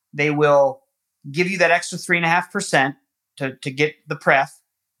 They will give you that extra 3.5% to get the pref.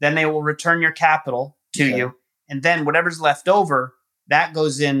 Then they will return your capital to you. And then whatever's left over, that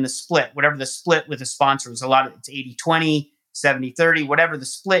goes in the split. Whatever the split with the sponsor was, it's 80-20, 70-30, whatever the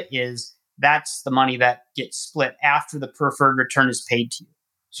split is, that's the money that gets split after the preferred return is paid to you.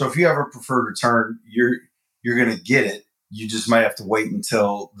 So if you have a preferred return, you're going to get it. You just might have to wait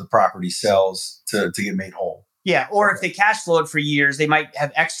until the property sells to get made whole. Yeah, or if they cash flow it for years, they might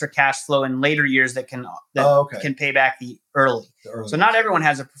have extra cash flow in later years that can pay back the early. So not everyone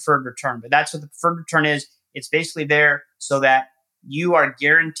has a preferred return, but that's what the preferred return is. It's basically there so that you are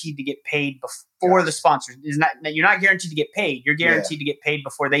guaranteed to get paid before the sponsor. You're not guaranteed to get paid. You're guaranteed to get paid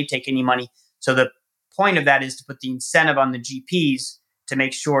before they take any money. So the point of that is to put the incentive on the GPs to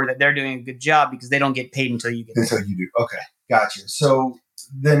make sure that they're doing a good job because they don't get paid until you get paid. Until you do. Okay, gotcha. So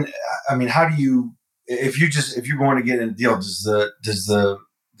then, I mean, how do you? If you're going to get in a deal, does the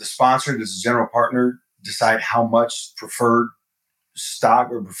sponsor, does the general partner decide how much preferred stock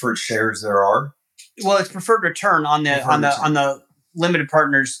or preferred shares there are? Well, it's preferred return on the limited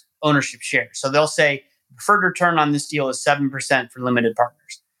partners ownership share. So they'll say preferred return on this deal is 7% for limited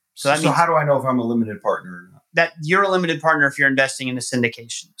partners. So that means how do I know if I'm a limited partner or not? That you're a limited partner if you're investing in a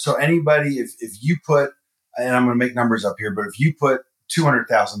syndication. So anybody, if you put, and I'm going to make numbers up here, but if you put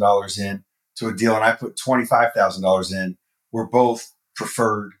 $200,000 in to a deal and I put $25,000 in, we're both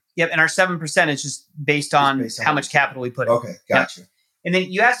preferred. Yep, and our 7% is just based on how much capital we put in. Okay, gotcha. Yep. And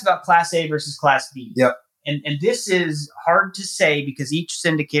then you asked about Class A versus Class B. Yep. And this is hard to say because each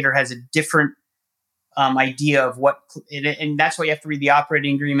syndicator has a different idea of what, and that's why you have to read the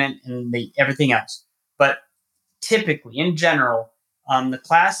operating agreement and everything else. But typically, in general, the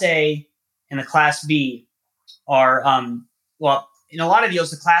Class A and the Class B are, in a lot of deals,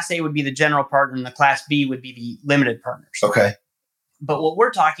 the Class A would be the general partner and the Class B would be the limited partners. Okay. But what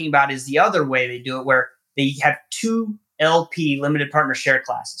we're talking about is the other way they do it, where they have two LP limited partner share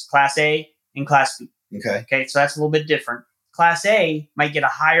classes, Class A and Class B. Okay. So that's a little bit different. Class A might get a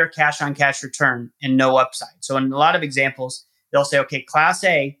higher cash on cash return and no upside. So in a lot of examples, they'll say, okay, Class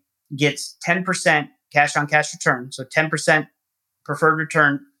A gets 10% cash on cash return. So 10% preferred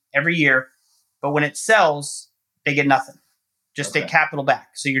return every year. But when it sells, they get nothing. Just take capital back.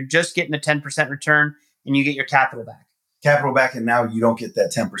 So you're just getting a 10% return and you get your capital back. Capital back, and now you don't get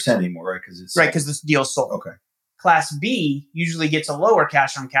that 10% anymore, right? Because this deal's sold. Okay. Class B usually gets a lower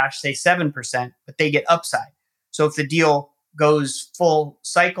cash on cash, say 7%, but they get upside. So if the deal goes full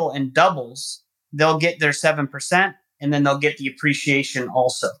cycle and doubles, they'll get their 7% and then they'll get the appreciation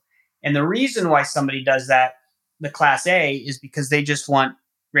also. And the reason why somebody does that, the Class A, is because they just want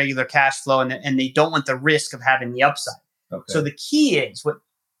regular cash flow and they don't want the risk of having the upside. Okay. So the key is, what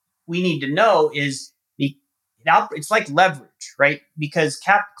we need to know is it's like leverage, right? Because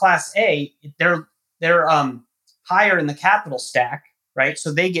Class A, they're higher in the capital stack, right?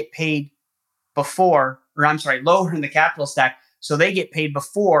 So they get paid lower in the capital stack. So they get paid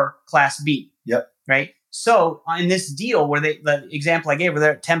before Class B. Yep. Right. So in this deal where the example I gave, where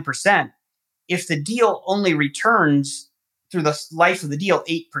they're at 10%, if the deal only returns through the life of the deal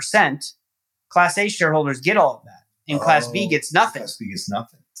 8%, Class A shareholders get all of that. And Class B gets nothing. Class B gets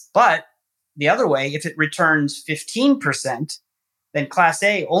nothing. But the other way, if it returns 15%, then Class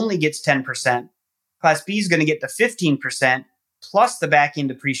A only gets 10%. Class B is going to get the 15% plus the back end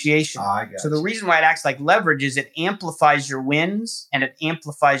depreciation. So the reason why it acts like leverage is it amplifies your wins and it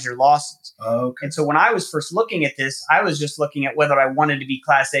amplifies your losses. Okay. And so when I was first looking at this, I was just looking at whether I wanted to be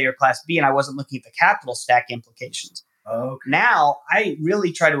Class A or Class B, and I wasn't looking at the capital stack implications. Okay. Now I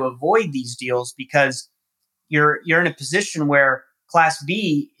really try to avoid these deals because you're in a position where Class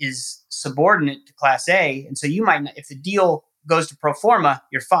B is subordinate to Class A. And so you might not, if the deal goes to pro forma,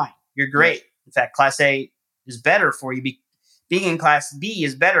 you're fine. You're great. Yeah. In fact, Class A is better for you. Being in Class B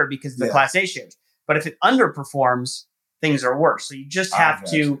is better because of the Class A shares. But if it underperforms, things are worse. So you just have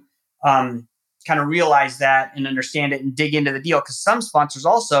to kind of realize that and understand it and dig into the deal. Because some sponsors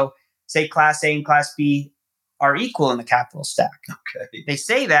also say Class A and Class B are equal in the capital stack. Okay. They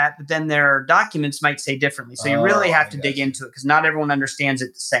say that, but then their documents might say differently. So you really have to dig into it because not everyone understands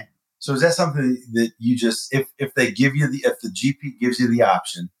it the same. So is that something that you just, if they give you if the GP gives you the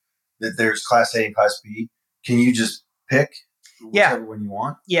option that there's Class A and Class B, can you just pick whichever one you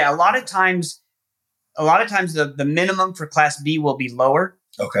want? Yeah. A lot of times the minimum for Class B will be lower.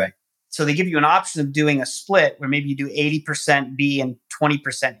 Okay. So they give you an option of doing a split where maybe you do 80% B and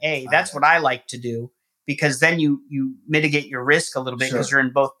 20% A. That's what I like to do, because then you mitigate your risk a little bit because you're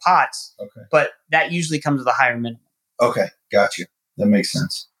in both pots. Okay. But that usually comes with a higher minimum. Okay. Gotcha. That makes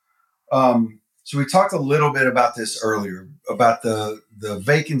sense. So we talked a little bit about this earlier, about the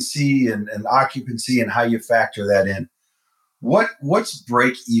vacancy and occupancy and how you factor that in. What's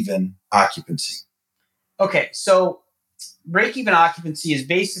break-even occupancy? Okay, so break-even occupancy is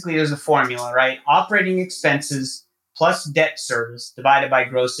basically, there's a formula, right? Operating expenses plus debt service divided by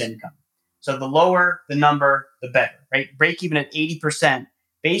gross income. So the lower the number, the better, right? Break-even at 80%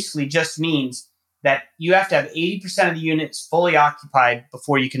 basically just means that you have to have 80% of the units fully occupied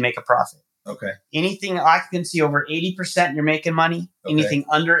before you can make a profit. Okay. Anything occupancy over 80%, you're making money. Okay. Anything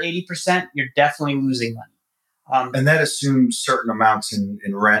under 80%, you're definitely losing money. And that assumes certain amounts in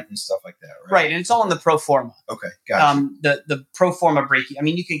rent and stuff like that, right? Right, and it's all in the pro forma. Okay, gotcha. The pro forma break. I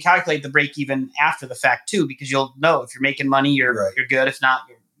mean, you can calculate the break even after the fact too, because you'll know if you're making money, you're good. If not,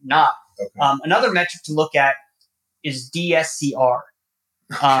 you're not. Okay. Another metric to look at is DSCR,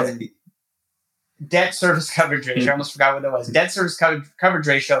 Okay. debt service coverage ratio. I almost forgot what that was. Debt service coverage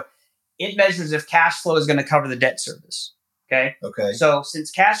ratio. It measures if cash flow is going to cover the debt service. Okay. Okay. So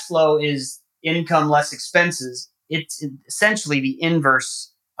since cash flow is income less expenses, it's essentially the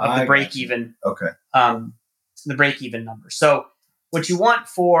inverse of the break even. Okay. The break even number. So what you want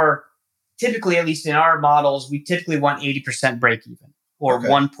for typically, at least in our models, we typically want 80% break even or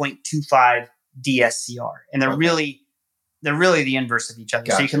 1.25 DSCR, and they're really the inverse of each other.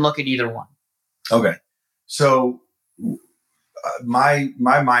 Gotcha. So you can look at either one. Okay. So my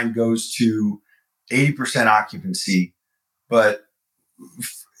mind goes to 80% occupancy, but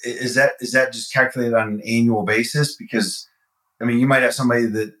is that just calculated on an annual basis? Because I mean, you might have somebody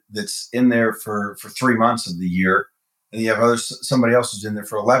that's in there for 3 months of the year, and you have somebody else who's in there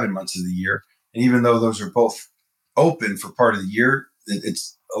for 11 months of the year. And even though those are both open for part of the year,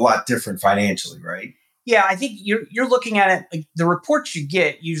 it's a lot different financially, right? Yeah, I think you're looking at it like the reports you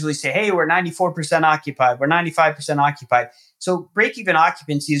get usually say, hey, we're 94% occupied, we're 95% occupied. So break-even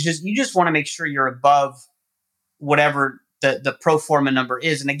occupancy is you just want to make sure you're above whatever the pro forma number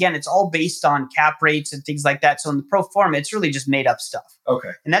is. And again, it's all based on cap rates and things like that. So in the pro forma, it's really just made up stuff.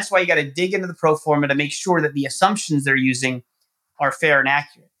 Okay. And that's why you got to dig into the pro forma to make sure that the assumptions they're using are fair and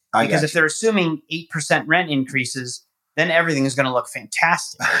accurate. Because if they're assuming 8% rent increases, then everything is going to look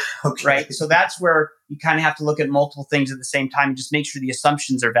fantastic. Okay. Right? So that's where you kind of have to look at multiple things at the same time and just make sure the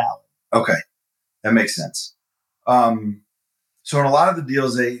assumptions are valid. Okay. That makes sense. So in a lot of the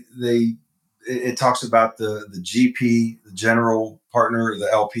deals, it talks about the GP, the general partner, the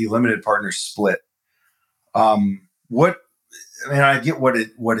LP, limited partner split. I get what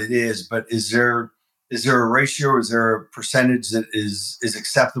it is, but is there a ratio? Is there a percentage that is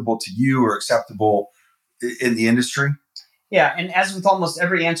acceptable to you or acceptable in the industry? Yeah, and as with almost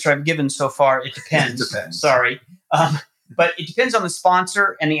every answer I've given so far, it depends. It depends. Sorry. But it depends on the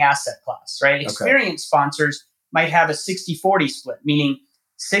sponsor and the asset class, right? Experienced sponsors might have a 60-40 split, meaning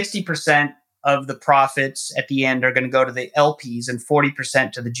 60% of the profits at the end are going to go to the LPs and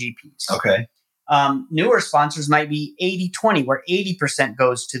 40% to the GPs. Okay. Newer sponsors might be 80-20, where 80%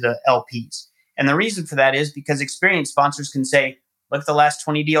 goes to the LPs. And the reason for that is because experienced sponsors can say, look at the last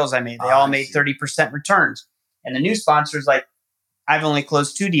 20 deals I made. They all made 30% returns. And the new sponsors, like, I've only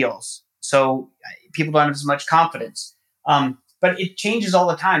closed 2 deals. So people don't have as much confidence. But it changes all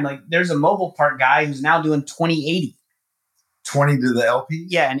the time. Like there's a mobile park guy who's now doing 20-80. 20 to the LPs?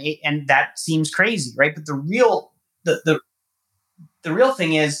 Yeah, and that seems crazy, right? But the real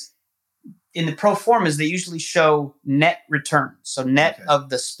thing is, in the pro formas, they usually show net returns, so net of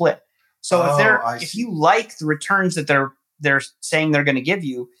the split. So if you like the returns that they're saying they're going to give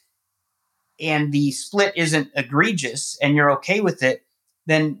you, and the split isn't egregious, and you're okay with it,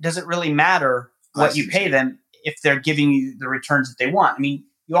 then does it really matter what you pay them if they're giving you the returns that they want? I mean,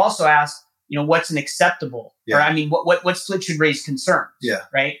 you also ask, what's an acceptable, or I mean, what split should raise concerns? Yeah.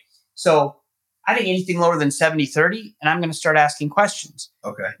 Right. So I think anything lower than 70-30, and I'm going to start asking questions.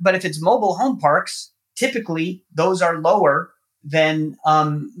 Okay. But if it's mobile home parks, typically those are lower than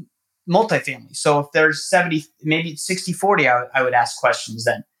multifamily. So if there's 70, maybe it's 60-40, I would ask questions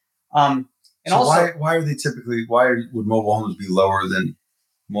then. And so also, why would mobile homes be lower than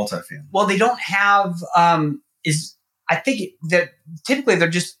multifamily? Well, they don't have, I think that typically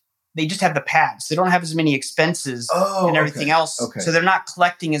they just have the pads. They don't have as many expenses and everything else. Okay. So they're not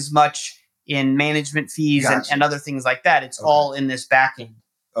collecting as much in management fees and other things like that. It's all in this back end.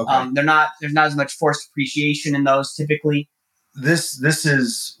 Okay. There's not as much forced depreciation in those typically. This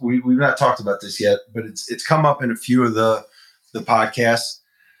is, we've not talked about this yet, but it's come up in a few of the podcasts.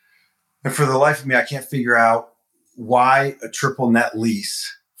 And for the life of me, I can't figure out why a triple net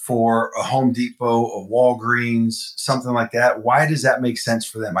lease for a Home Depot, a Walgreens, something like that. Why does that make sense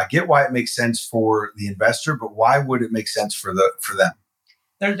for them? I get why it makes sense for the investor, but why would it make sense for them?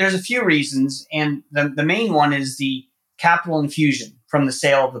 There's a few reasons, and the main one is the capital infusion from the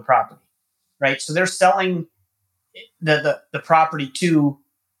sale of the property, right? So they're selling the property to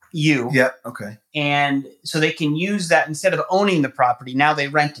you. Yeah. Okay. And so they can use that instead of owning the property. Now they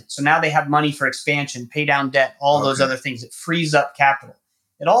rent it. So now they have money for expansion, pay down debt, all those other things. It frees up capital.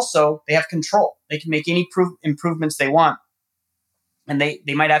 It also, they have control. They can make any improvements they want. and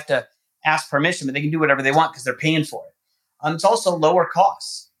they might have to ask permission, but they can do whatever they want because they're paying for it. It's also lower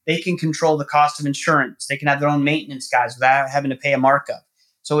costs. They can control the cost of insurance. They can have their own maintenance guys without having to pay a markup.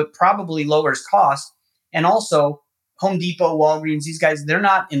 So it probably lowers cost. And also, Home Depot, Walgreens, these guys, they're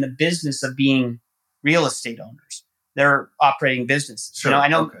not in the business of being real estate owners. They're operating businesses. Sure. I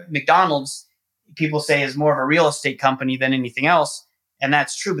know Okay. McDonald's, people say, is more of a real estate company than anything else. And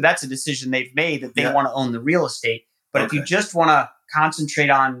that's true, but that's a decision they've made that they want to own the real estate. But if you just want to concentrate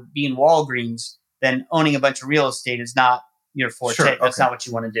on being Walgreens, then owning a bunch of real estate is not your forte. Sure. That's not what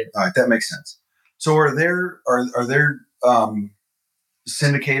you want to do. All right, that makes sense. So are there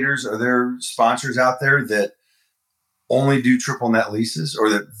syndicators, are there sponsors out there that only do triple net leases or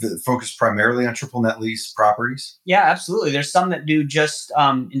that focus primarily on triple net lease properties? Yeah, absolutely. There's some that do just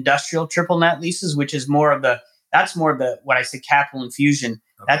industrial triple net leases, which is more of the what I say capital infusion.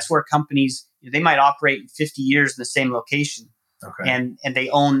 Okay. That's where companies, they might operate 50 years in the same location. Okay. And they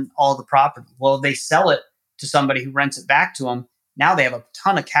own all the property. Well, they sell it to somebody who rents it back to them. Now they have a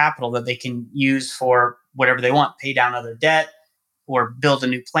ton of capital that they can use for whatever they want, pay down other debt or build a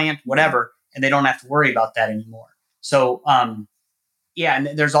new plant, whatever, and they don't have to worry about that anymore. So, and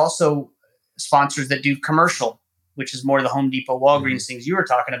there's also sponsors that do commercial, which is more the Home Depot, Walgreens things you were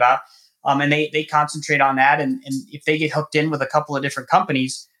talking about. And they concentrate on that. And if they get hooked in with a couple of different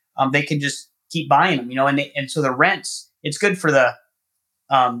companies, they can just keep buying them, and so the rents, it's good for the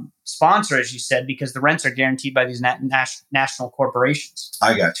sponsor, as you said, because the rents are guaranteed by these national corporations.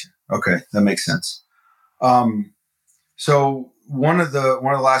 I got you. Okay. That makes sense. So one of the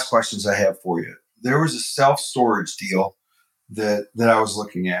last questions I have for you, there was a self-storage deal that I was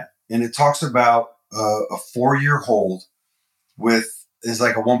looking at, and it talks about a 4-year hold is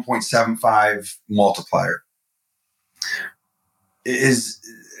like a 1.75 multiplier.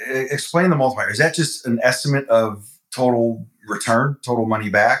 Explain the multiplier. Is that just an estimate of total return, total money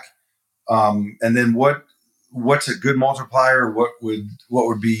back? And then what's a good multiplier? What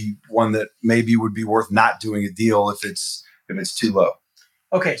would be one that maybe would be worth not doing a deal if it's too low?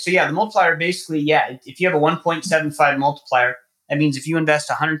 Okay, so the multiplier basically, if you have a 1.75 multiplier, that means if you invest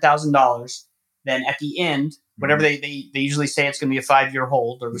 $100,000, then at the end, whatever they usually say it's going to be a 5-year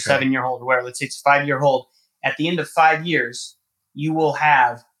hold or a 7-year hold or whatever. Let's say it's a 5-year hold. At the end of 5 years, you will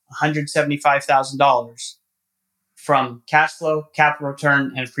have $175,000 from cash flow, capital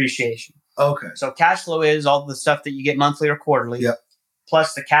return, and appreciation. Okay. So cash flow is all the stuff that you get monthly or quarterly,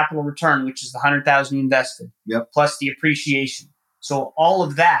 plus the capital return, which is the $100,000 you invested, plus the appreciation. So all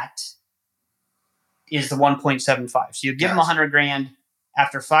of that is the 1.75. So you give them $100,000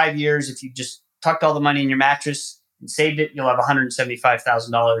 after 5 years. If you just tucked all the money in your mattress and saved it, you'll have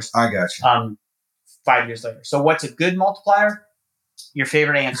 $175,000. I got you. 5 years later. So what's a good multiplier? Your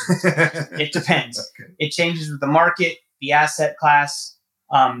favorite answer. It depends. Okay. It changes with the market, the asset class,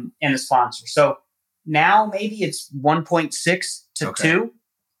 and the sponsor. So now maybe it's 1.6 to 2.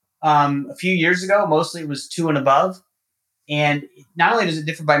 A few years ago, mostly it was 2 and above. And not only does it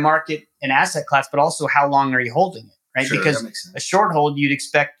differ by market and asset class, but also how long are you holding it, right? Sure, because a short hold, you'd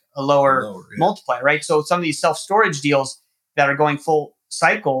expect a lower multiplier, right? So some of these self-storage deals that are going full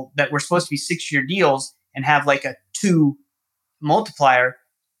cycle that were supposed to be 6-year deals and have like a 2 multiplier,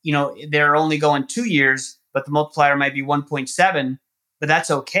 they're only going 2 years, but the multiplier might be 1.7, but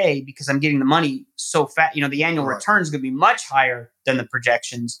that's okay because I'm getting the money so fast. The annual return is going to be much higher than the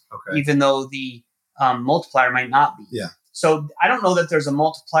projections, even though the multiplier might not be. Yeah. So I don't know that there's a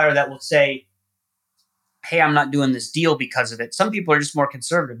multiplier that will say, hey, I'm not doing this deal because of it. Some people are just more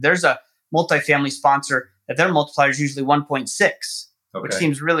conservative. There's a multifamily sponsor that their multiplier is usually 1.6, which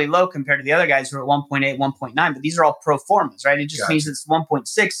seems really low compared to the other guys who are at 1.8, 1.9. But these are all pro formas, right? It just means that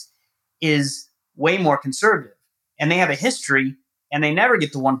 1.6 is way more conservative. And they have a history, and they never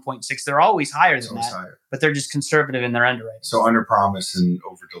get to 1.6. They're always higher than that, but they're just conservative in their underwriting. So under promise and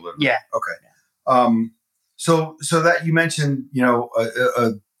over deliver. Yeah. Okay. So that you mentioned,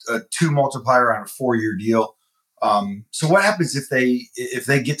 a 2 multiplier on a 4-year deal. So what happens if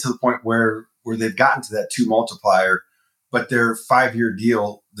they get to the point where they've gotten to that 2 multiplier, but their 5-year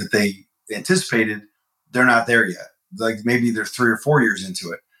deal that they anticipated, they're not there yet? Like maybe they're 3 or 4 years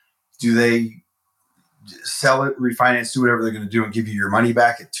into it. Do they sell it, refinance, do whatever they're going to do, and give you your money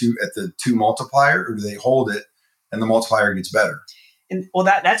back at the 2 multiplier, or do they hold it and the multiplier gets better? And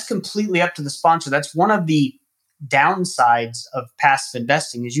that's completely up to the sponsor. That's one of the downsides of passive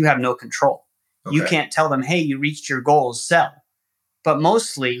investing is you have no control. You can't tell them, hey, you reached your goals, sell. But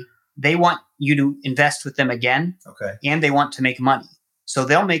mostly they want you to invest with them again, and they want to make money. So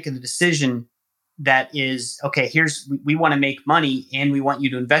they'll make a decision that is, we want to make money and we want you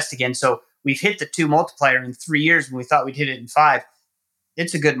to invest again. So we've hit the 2 multiplier in 3 years when we thought we'd hit it in 5.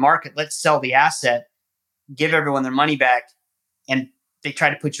 it's a good market. Let's sell the asset, give everyone their money back, and they try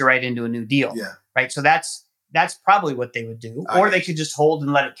to put you right into a new deal. Yeah. Right. So that's probably what they would do, or they could just hold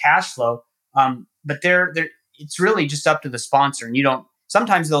and let it cash flow. But it's really just up to the sponsor, and you don't.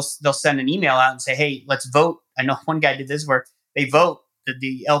 Sometimes they'll send an email out and say, "Hey, let's vote." I know one guy did this where they vote.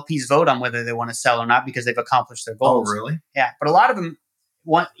 The LPs vote on whether they want to sell or not because they've accomplished their goals. Oh, really? Yeah. But a lot of them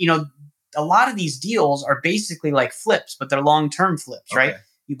want, a lot of these deals are basically like flips, but they're long-term flips, right?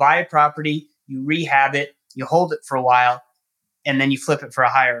 You buy a property, you rehab it, you hold it for a while, and then you flip it for a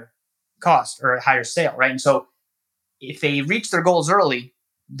higher cost or a higher sale, right? And so if they reach their goals early,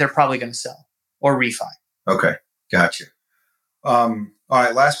 they're probably going to sell or refi. Okay. Gotcha. All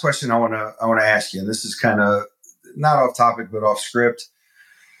right. Last question I want to ask you, and this is kind of not off topic, but off script.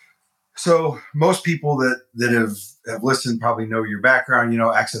 So most people that have listened probably know your background,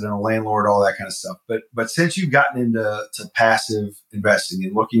 accidental landlord, all that kind of stuff. But since you've gotten into passive investing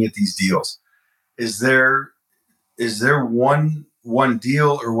and looking at these deals, is there one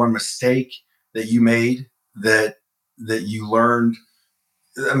deal or one mistake that you made that you learned?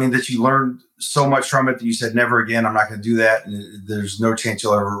 I mean, that you learned so much from it that you said, never again, I'm not going to do that. And there's no chance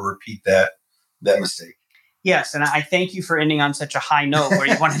you'll ever repeat that mistake. Yes, and I thank you for ending on such a high note where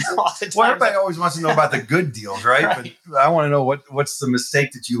you want to know all the time. Well, everybody always wants to know about the good deals, right? Right. But I want to know what's the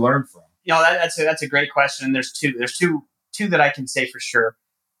mistake that you learned from. That's a great question. There's two. There's two that I can say for sure.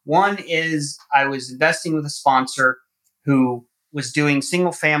 One is I was investing with a sponsor who was doing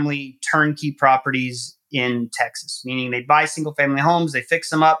single-family turnkey properties in Texas, meaning they buy single-family homes, they fix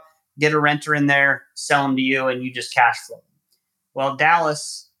them up, get a renter in there, sell them to you, and you just cash flow. Well,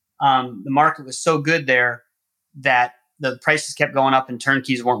 Dallas, the market was so good there that the prices kept going up and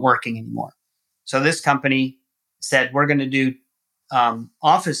turnkeys weren't working anymore. So this company said, we're going to do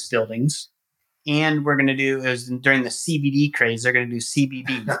office buildings, and we're going to do, it was during the CBD craze, they're going to do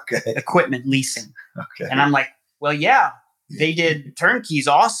CBD, equipment leasing. Okay. And I'm like, well, yeah, they did turnkeys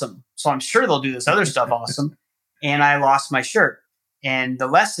awesome. So I'm sure they'll do this other stuff awesome. And I lost my shirt. And the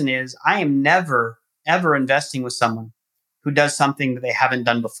lesson is, I am never, ever investing with someone who does something that they haven't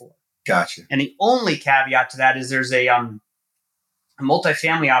done before. Gotcha. And the only caveat to that is there's a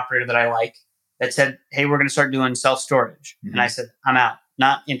multifamily operator that I like that said, hey, we're going to start doing self-storage. Mm-hmm. And I said, I'm out,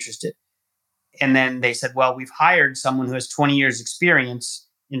 not interested. And then they said, well, we've hired someone who has 20 years experience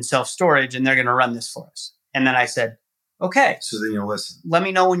in self-storage and they're going to run this for us. And then I said, okay. So then you'll listen. Let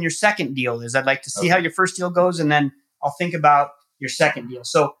me know when your second deal is. I'd like to see how your first deal goes, and then I'll think about your second deal.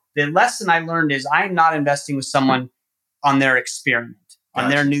 So the lesson I learned is I'm not investing with someone on their experiment. On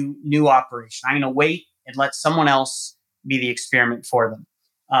their new operation. I'm going to wait and let someone else be the experiment for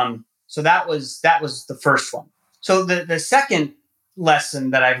them. So that was the first one. So the second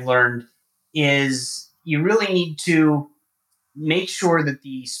lesson that I've learned is you really need to make sure that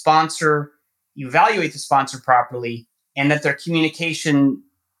you evaluate the sponsor properly and that their communication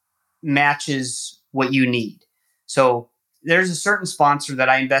matches what you need. So there's a certain sponsor that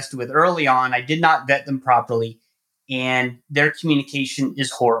I invested with early on. I did not vet them properly, and their communication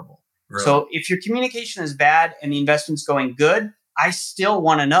is horrible. Really? So if your communication is bad and the investment's going good, I still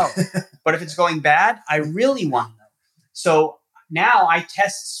want to know. But if it's going bad, I really want to know. So now I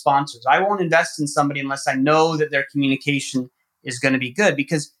test sponsors. I won't invest in somebody unless I know that their communication is going to be good,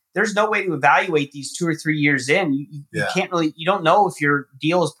 because there's no way to evaluate these 2 or 3 years in. You can't really, you don't know if your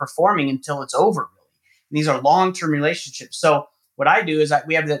deal is performing until it's over, really. And these are long-term relationships. So what I do is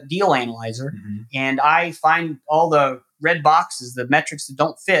we have the deal analyzer, mm-hmm. and I find all the red boxes, the metrics that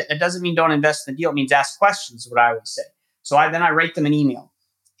don't fit. That doesn't mean don't invest in the deal. It means ask questions, is what I would say. So then I write them an email,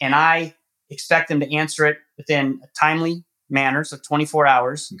 and I expect them to answer it within a timely manner, so 24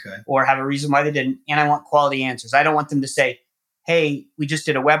 hours, or have a reason why they didn't. And I want quality answers. I don't want them to say, hey, we just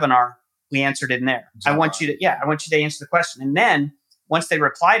did a webinar, we answered it in there. I want you to answer the question. And then once they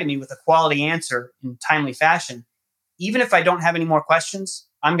reply to me with a quality answer in timely fashion, even if I don't have any more questions,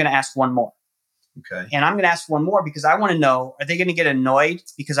 I'm going to ask one more. Okay. And I'm going to ask one more because I want to know, are they going to get annoyed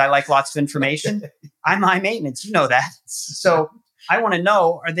because I like lots of information? I'm high maintenance. You know that. So I want to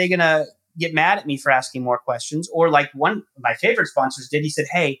know, are they going to get mad at me for asking more questions? Or like one of my favorite sponsors did, he said,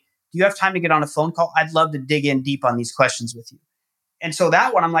 hey, do you have time to get on a phone call? I'd love to dig in deep on these questions with you. And so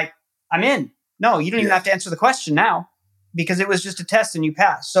that one, I'm like, I'm in. No, you don't even have to answer the question now because it was just a test and you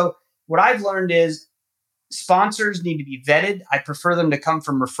passed. So what I've learned is sponsors need to be vetted. I prefer them to come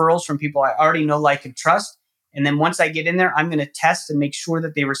from referrals from people I already know, like, and trust. And then once I get in there, I'm going to test and make sure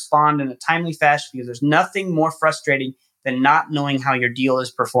that they respond in a timely fashion, because there's nothing more frustrating than not knowing how your deal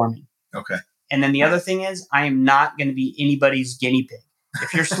is performing. Okay. And then the other thing is, I am not going to be anybody's guinea pig.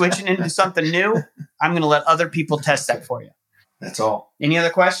 If you're switching into something new, I'm going to let other people test that for you. That's all. Any other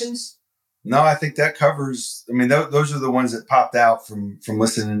questions? No, I think that covers. I mean, those are the ones that popped out from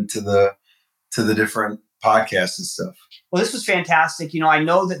listening to the different podcasts and stuff. Well, this was fantastic. I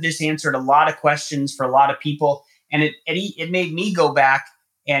know that this answered a lot of questions for a lot of people, and it made me go back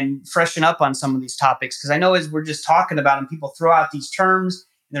and freshen up on some of these topics, because I know as we're just talking about them, people throw out these terms,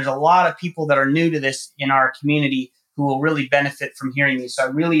 and there's a lot of people that are new to this in our community who will really benefit from hearing these. So I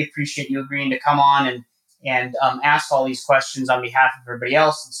really appreciate you agreeing to come on and ask all these questions on behalf of everybody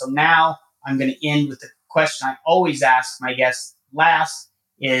else. And so now I'm going to end with the question I always ask my guests last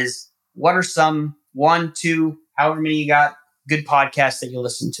is, what are some 1, 2, however many you got, good podcasts that you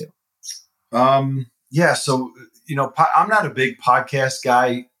listen to? Yeah. So, I'm not a big podcast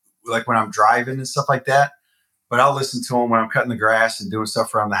guy, like when I'm driving and stuff like that, but I'll listen to them when I'm cutting the grass and doing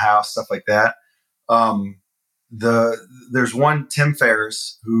stuff around the house, stuff like that. There's one, Tim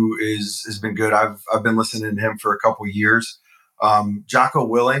Ferriss, who has been good. I've been listening to him for a couple of years. Jocko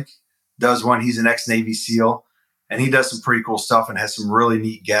Willink does one. He's an ex-Navy SEAL, and he does some pretty cool stuff and has some really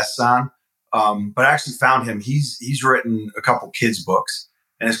neat guests on. But I actually found him. He's written a couple kids books,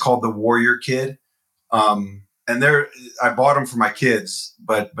 and it's called The Warrior Kid. And I bought them for my kids,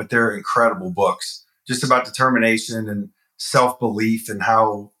 but they're incredible books, just about determination and self-belief, and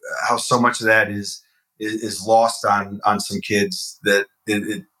how so much of that is lost on some kids, that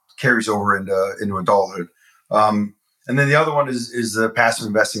it carries over into adulthood. And then the other one is the Passive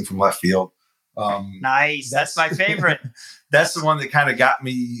Investing from Left Field. Nice. That's my favorite. That's the one that kind of got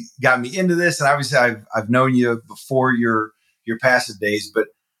me into this. And obviously I've known you before your passive days, but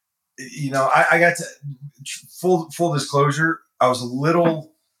I got to full disclosure. I was a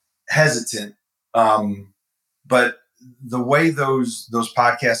little hesitant. But the way those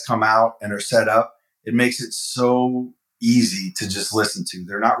podcasts come out and are set up, it makes it so easy to just listen to.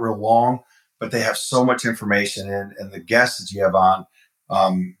 They're not real long, but they have so much information, and the guests that you have on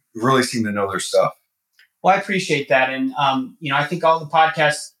really seem to know their stuff. Well, I appreciate that. And, I think all the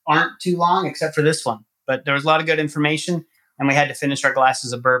podcasts aren't too long except for this one, but there was a lot of good information, and we had to finish our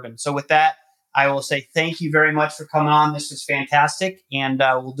glasses of bourbon. So with that, I will say thank you very much for coming on. This was fantastic, and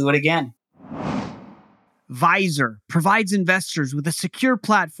we'll do it again. Visor provides investors with a secure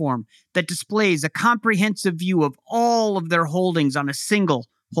platform that displays a comprehensive view of all of their holdings on a single,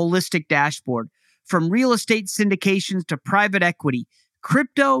 holistic dashboard. From real estate syndications to private equity,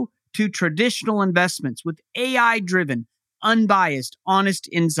 crypto to traditional investments, with AI-driven, unbiased, honest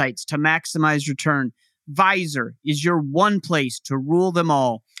insights to maximize return, Visor is your one place to rule them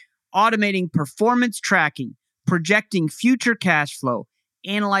all. Automating performance tracking, projecting future cash flow,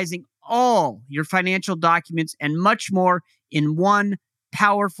 analyzing all your financial documents, and much more in one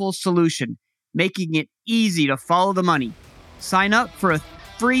powerful solution, making it easy to follow the money. Sign up for a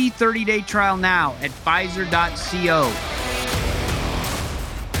free 30-day trial now at Visor.co.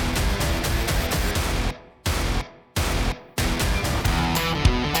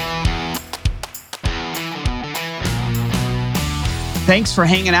 Thanks for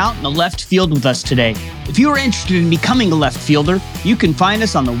hanging out in the left field with us today. If you are interested in becoming a left fielder, you can find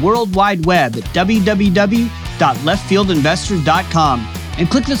us on the World Wide Web at www.leftfieldinvestors.com and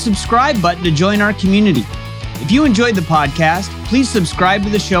click the subscribe button to join our community. If you enjoyed the podcast, please subscribe to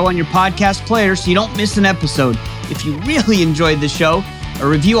the show on your podcast player so you don't miss an episode. If you really enjoyed the show, a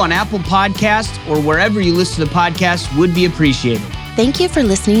review on Apple Podcasts or wherever you listen to podcasts would be appreciated. Thank you for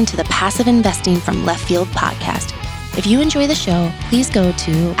listening to the Passive Investing from Left Field podcast. If you enjoy the show, please go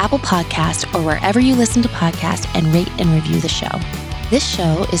to Apple Podcasts or wherever you listen to podcasts and rate and review the show. This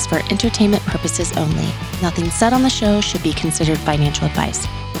show is for entertainment purposes only. Nothing said on the show should be considered financial advice.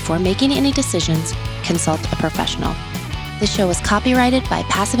 Before making any decisions, consult a professional. This show is copyrighted by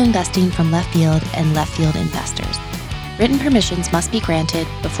Passive Investing from Left Field and Left Field Investors. Written permissions must be granted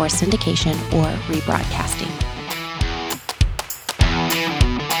before syndication or rebroadcasting.